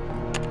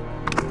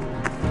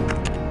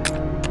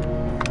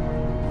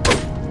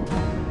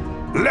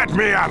 Let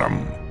me at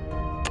him!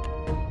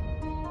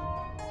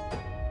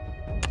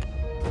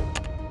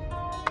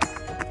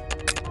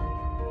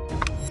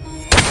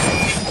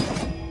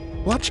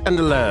 Watch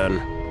and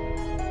learn.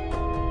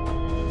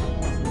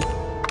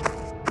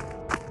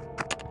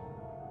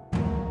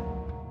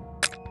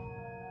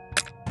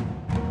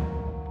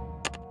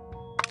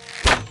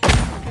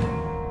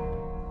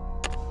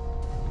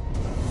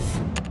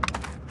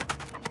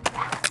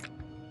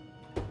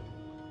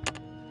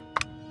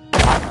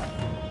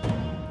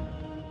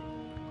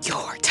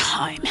 Your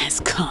time has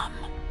come.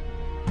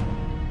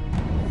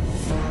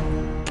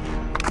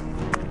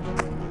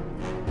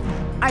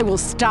 I will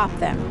stop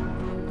them.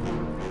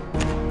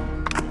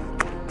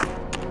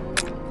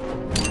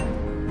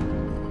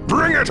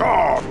 Bring it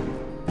on!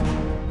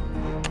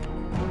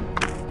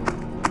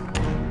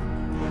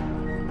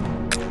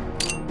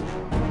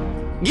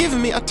 Give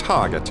me a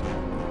target.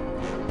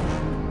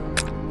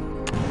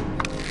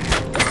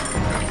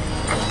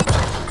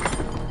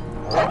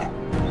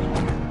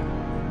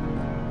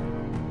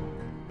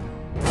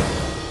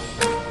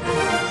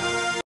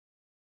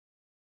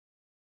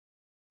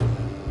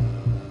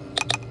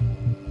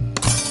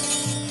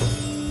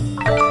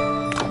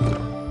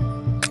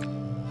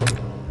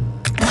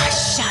 My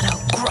shadow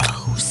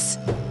grows.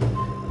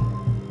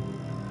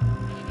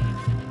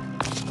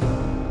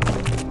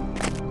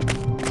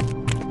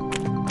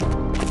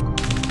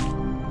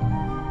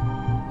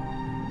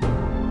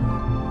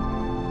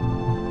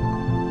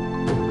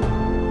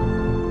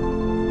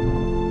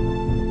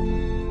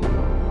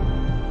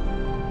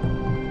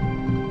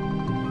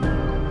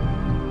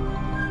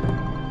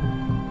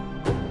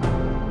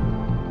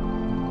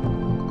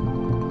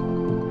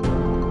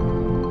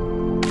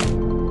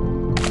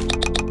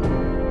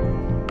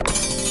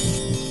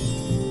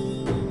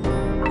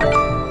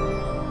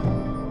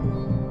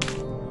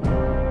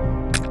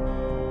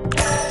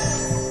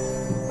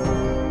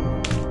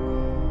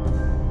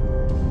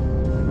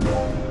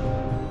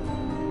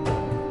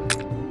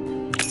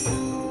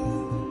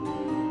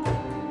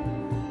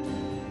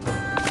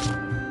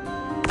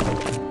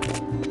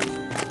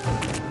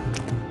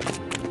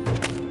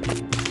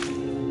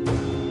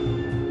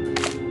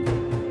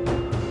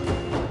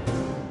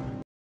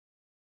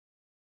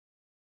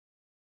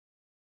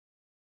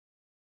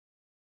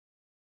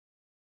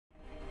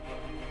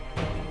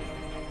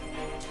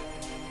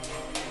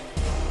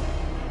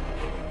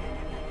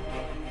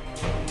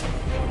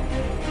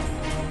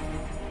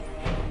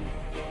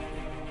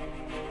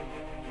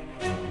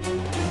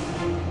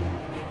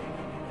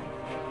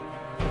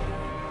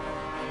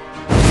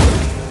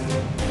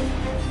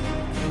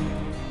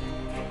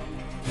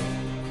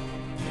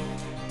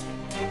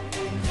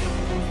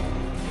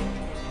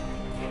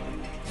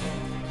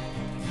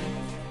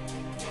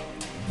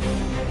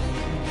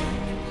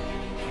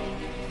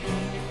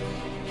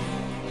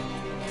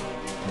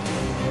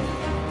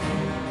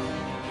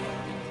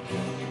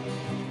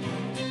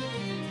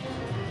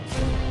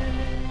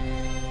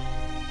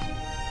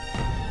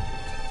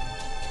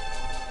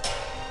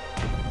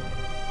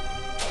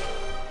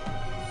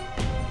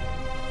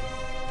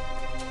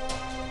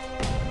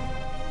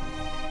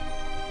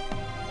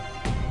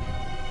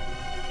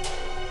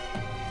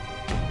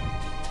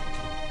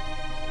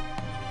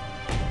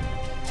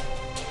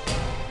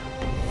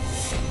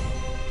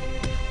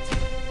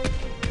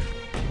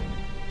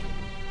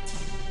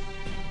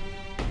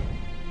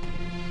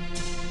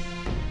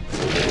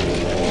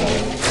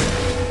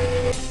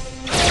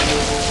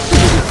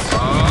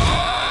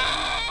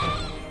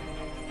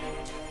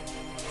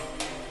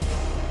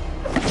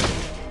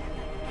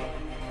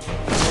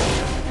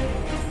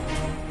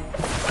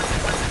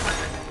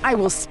 I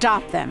will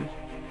stop them.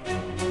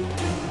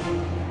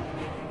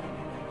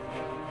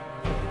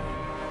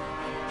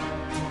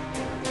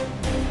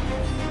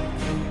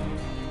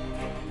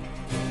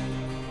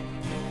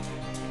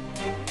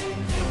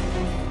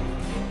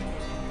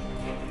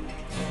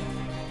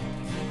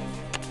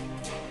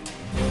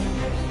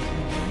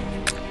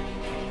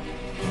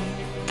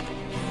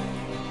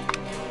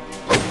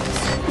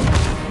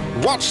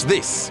 Watch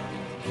this!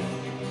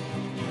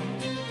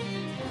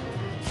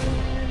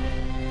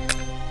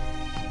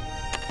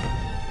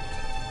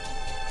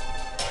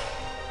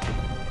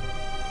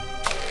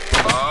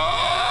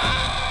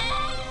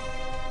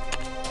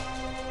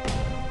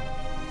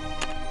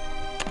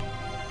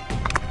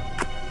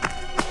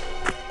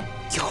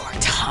 Your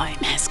time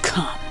has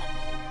come.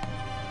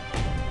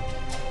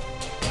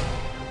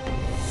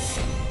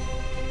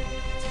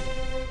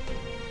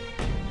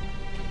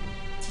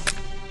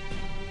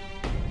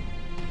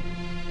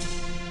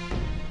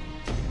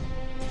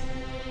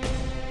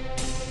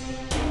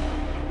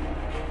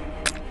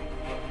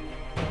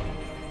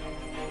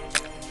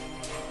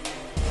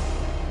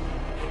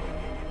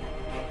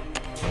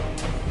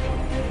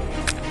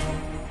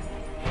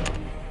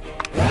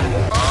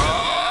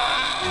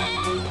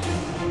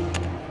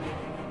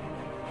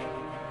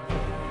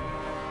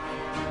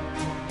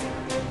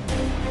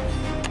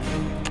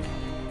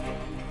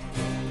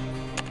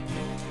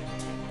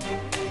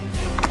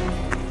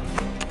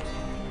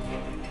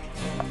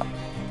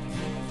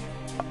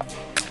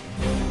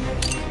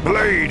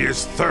 Blade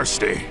is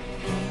thirsty.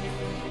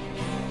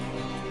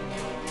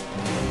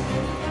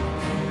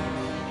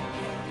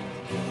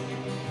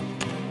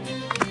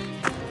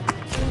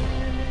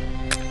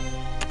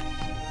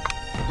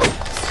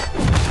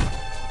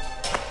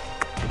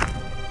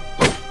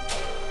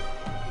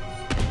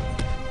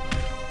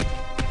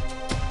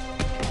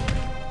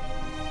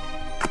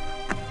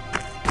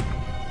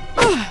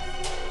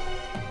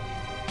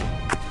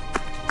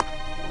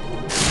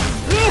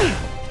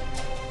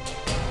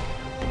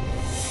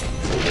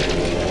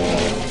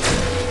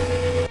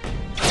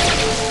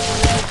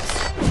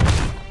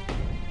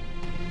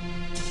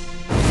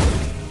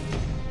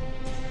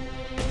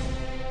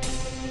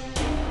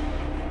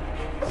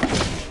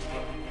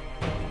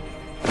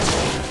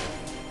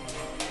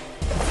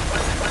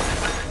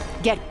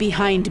 Get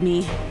behind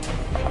me.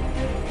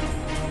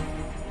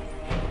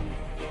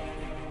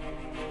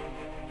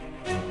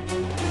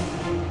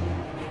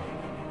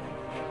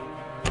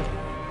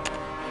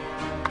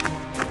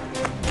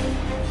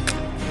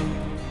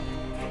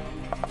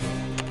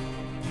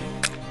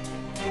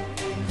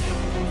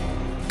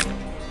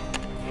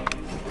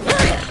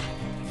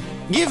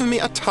 Give me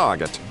a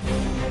target.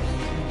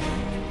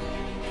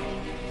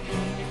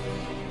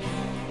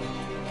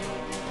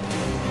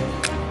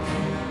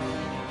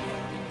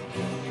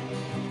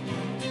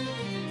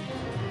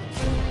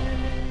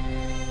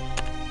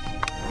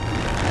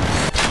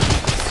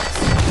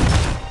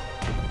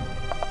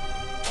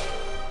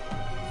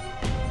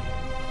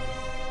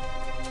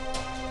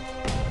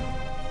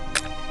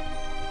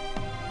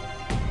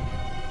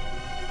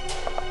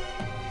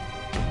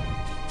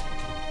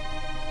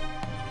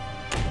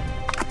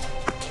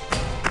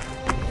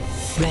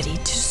 Ready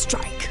to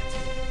strike.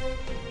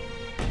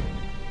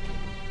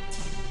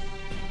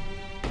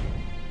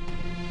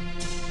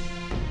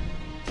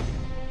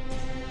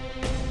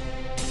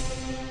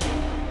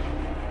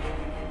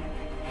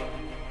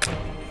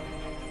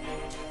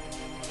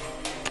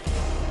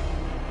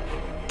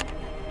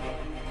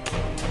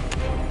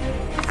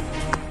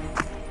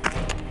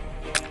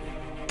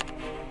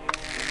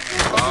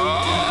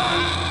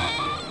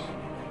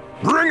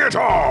 Bring it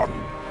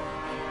on!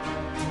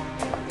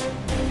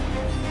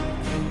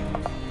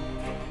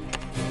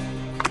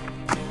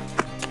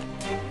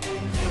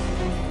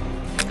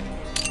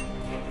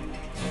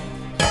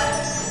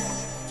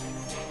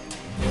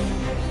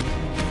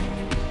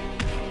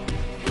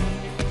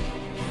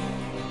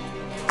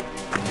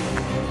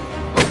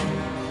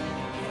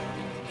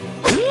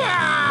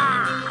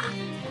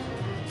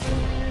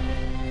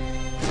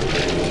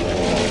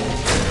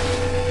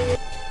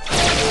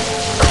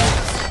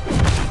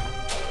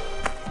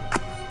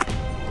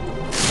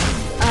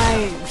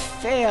 I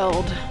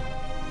failed.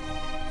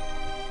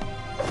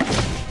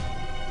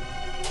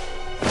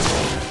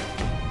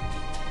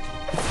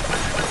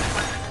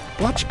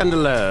 Watch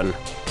and learn.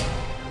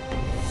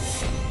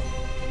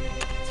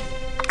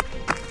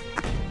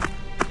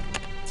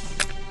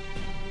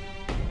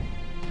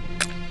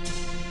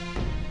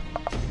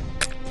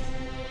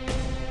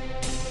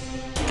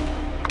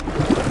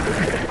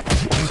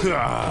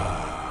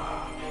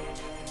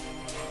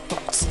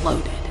 Bolts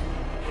loaded.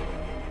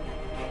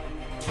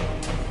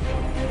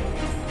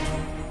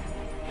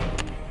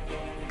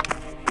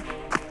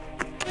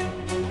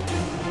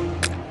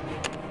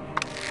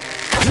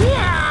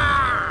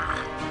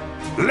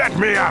 Let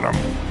me at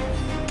him!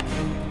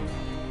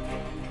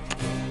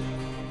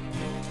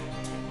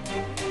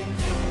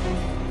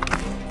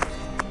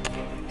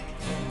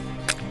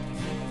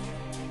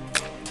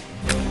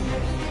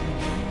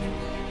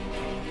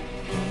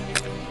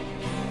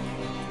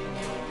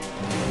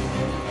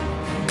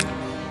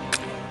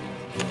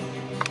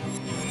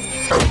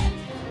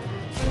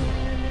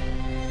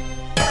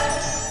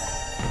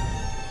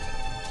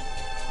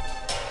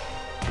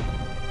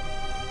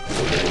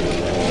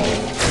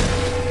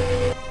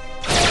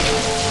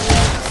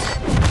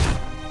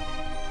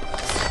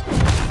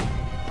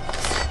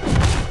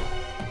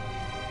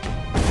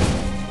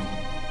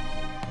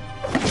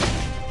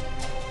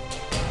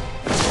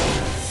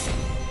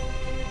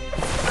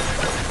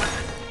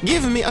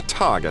 Give me a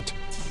target.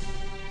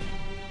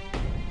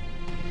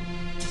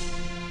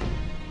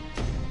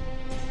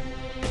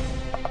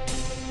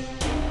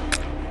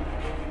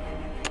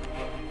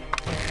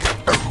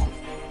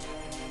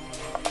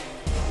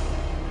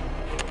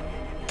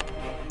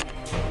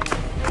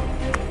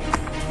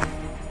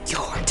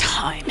 Your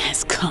time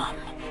has come.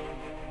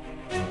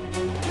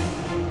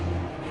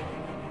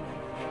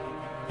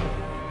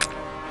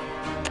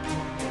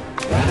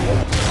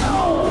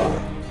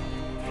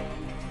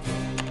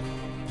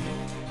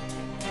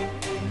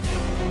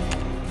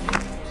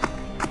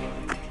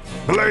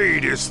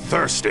 Blade is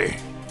thirsty.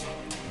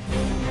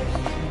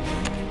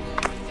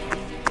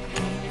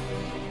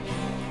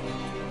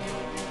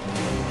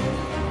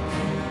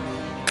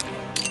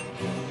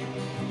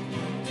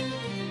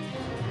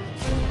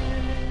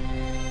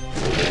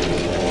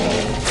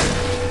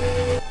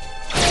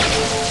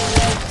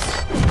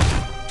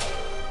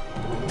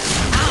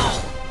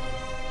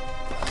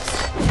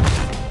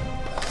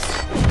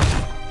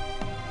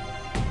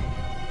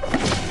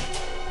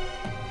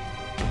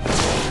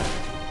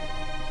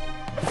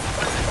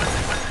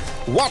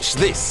 Watch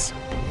this.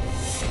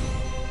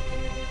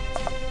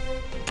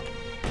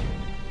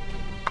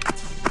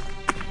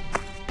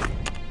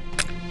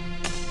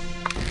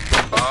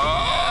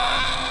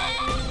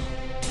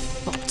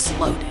 Bolts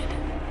loaded.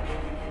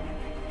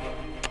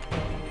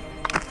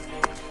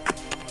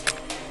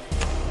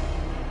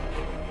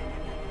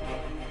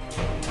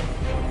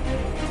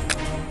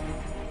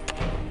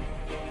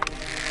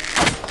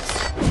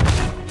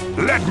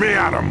 Let me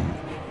at him!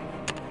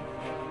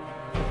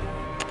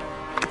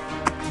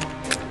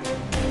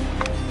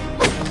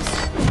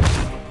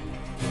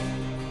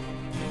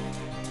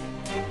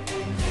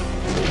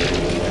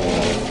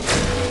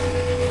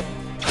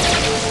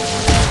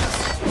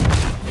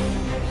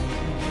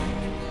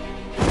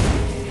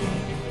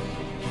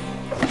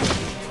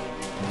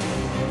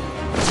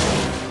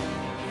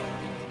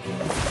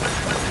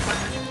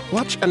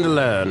 Watch and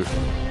learn.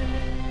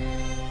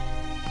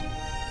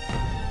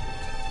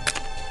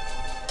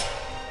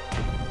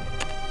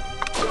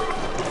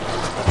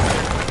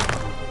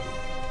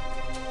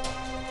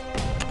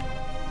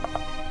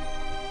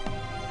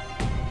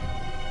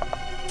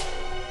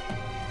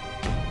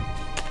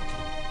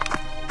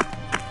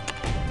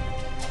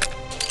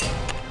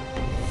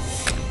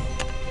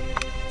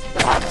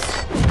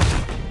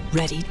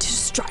 Ready to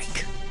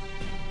strike.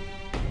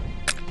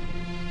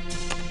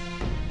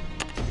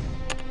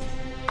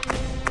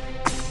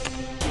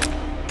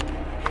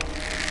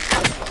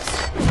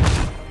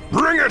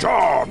 Bring it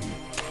on!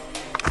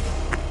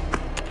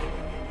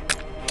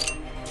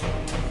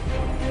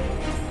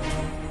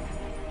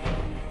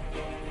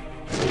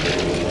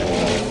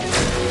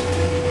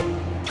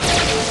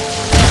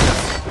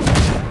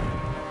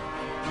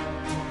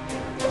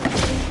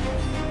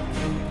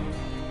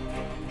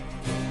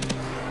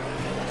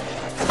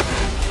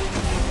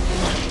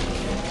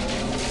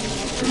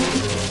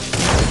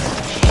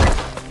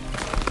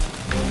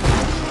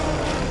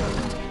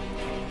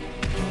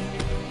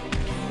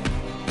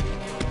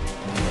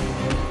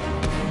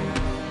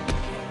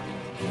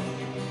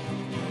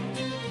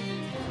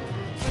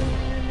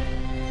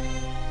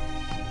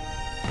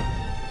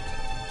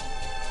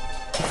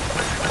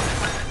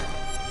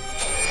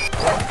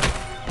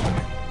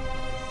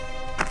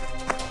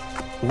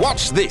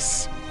 Watch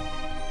this!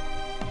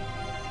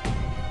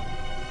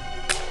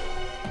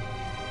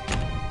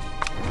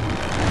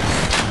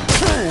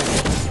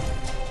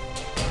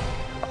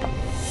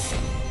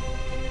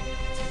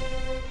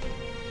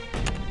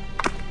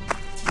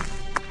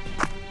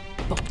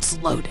 Bolts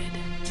loaded.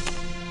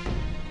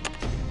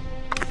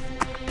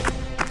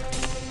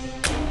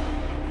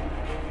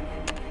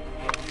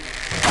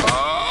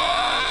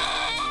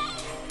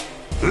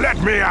 Let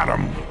me at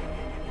him!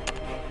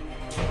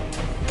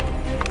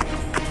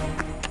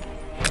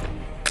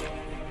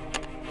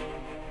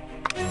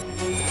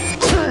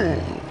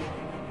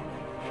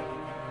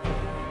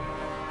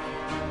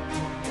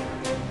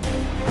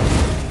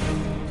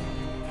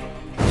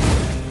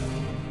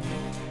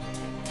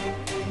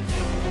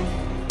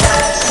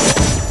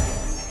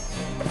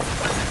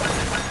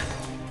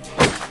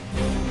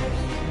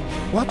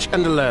 Watch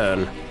and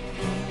learn.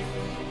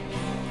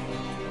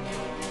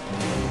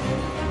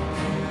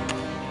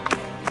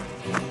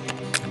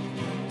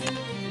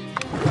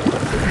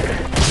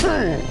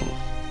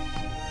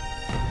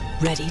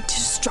 Ready to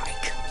strike.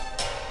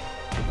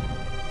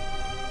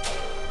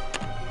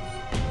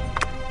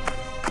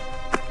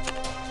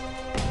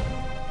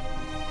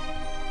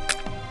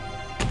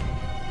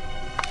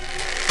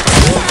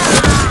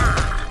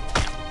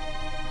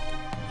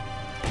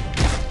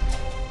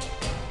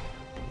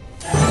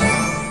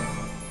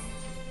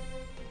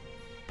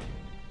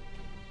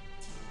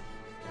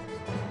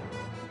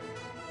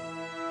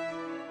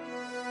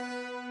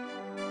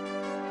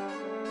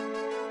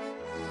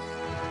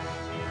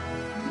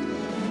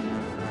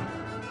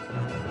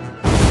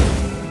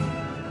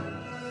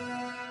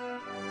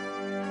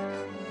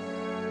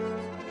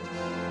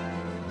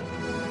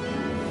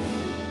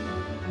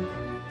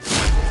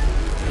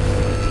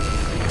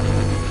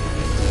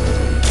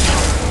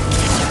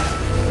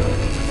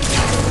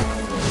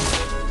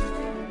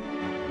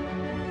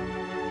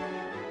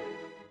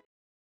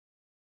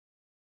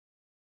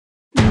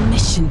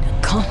 Mission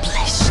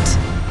accomplished.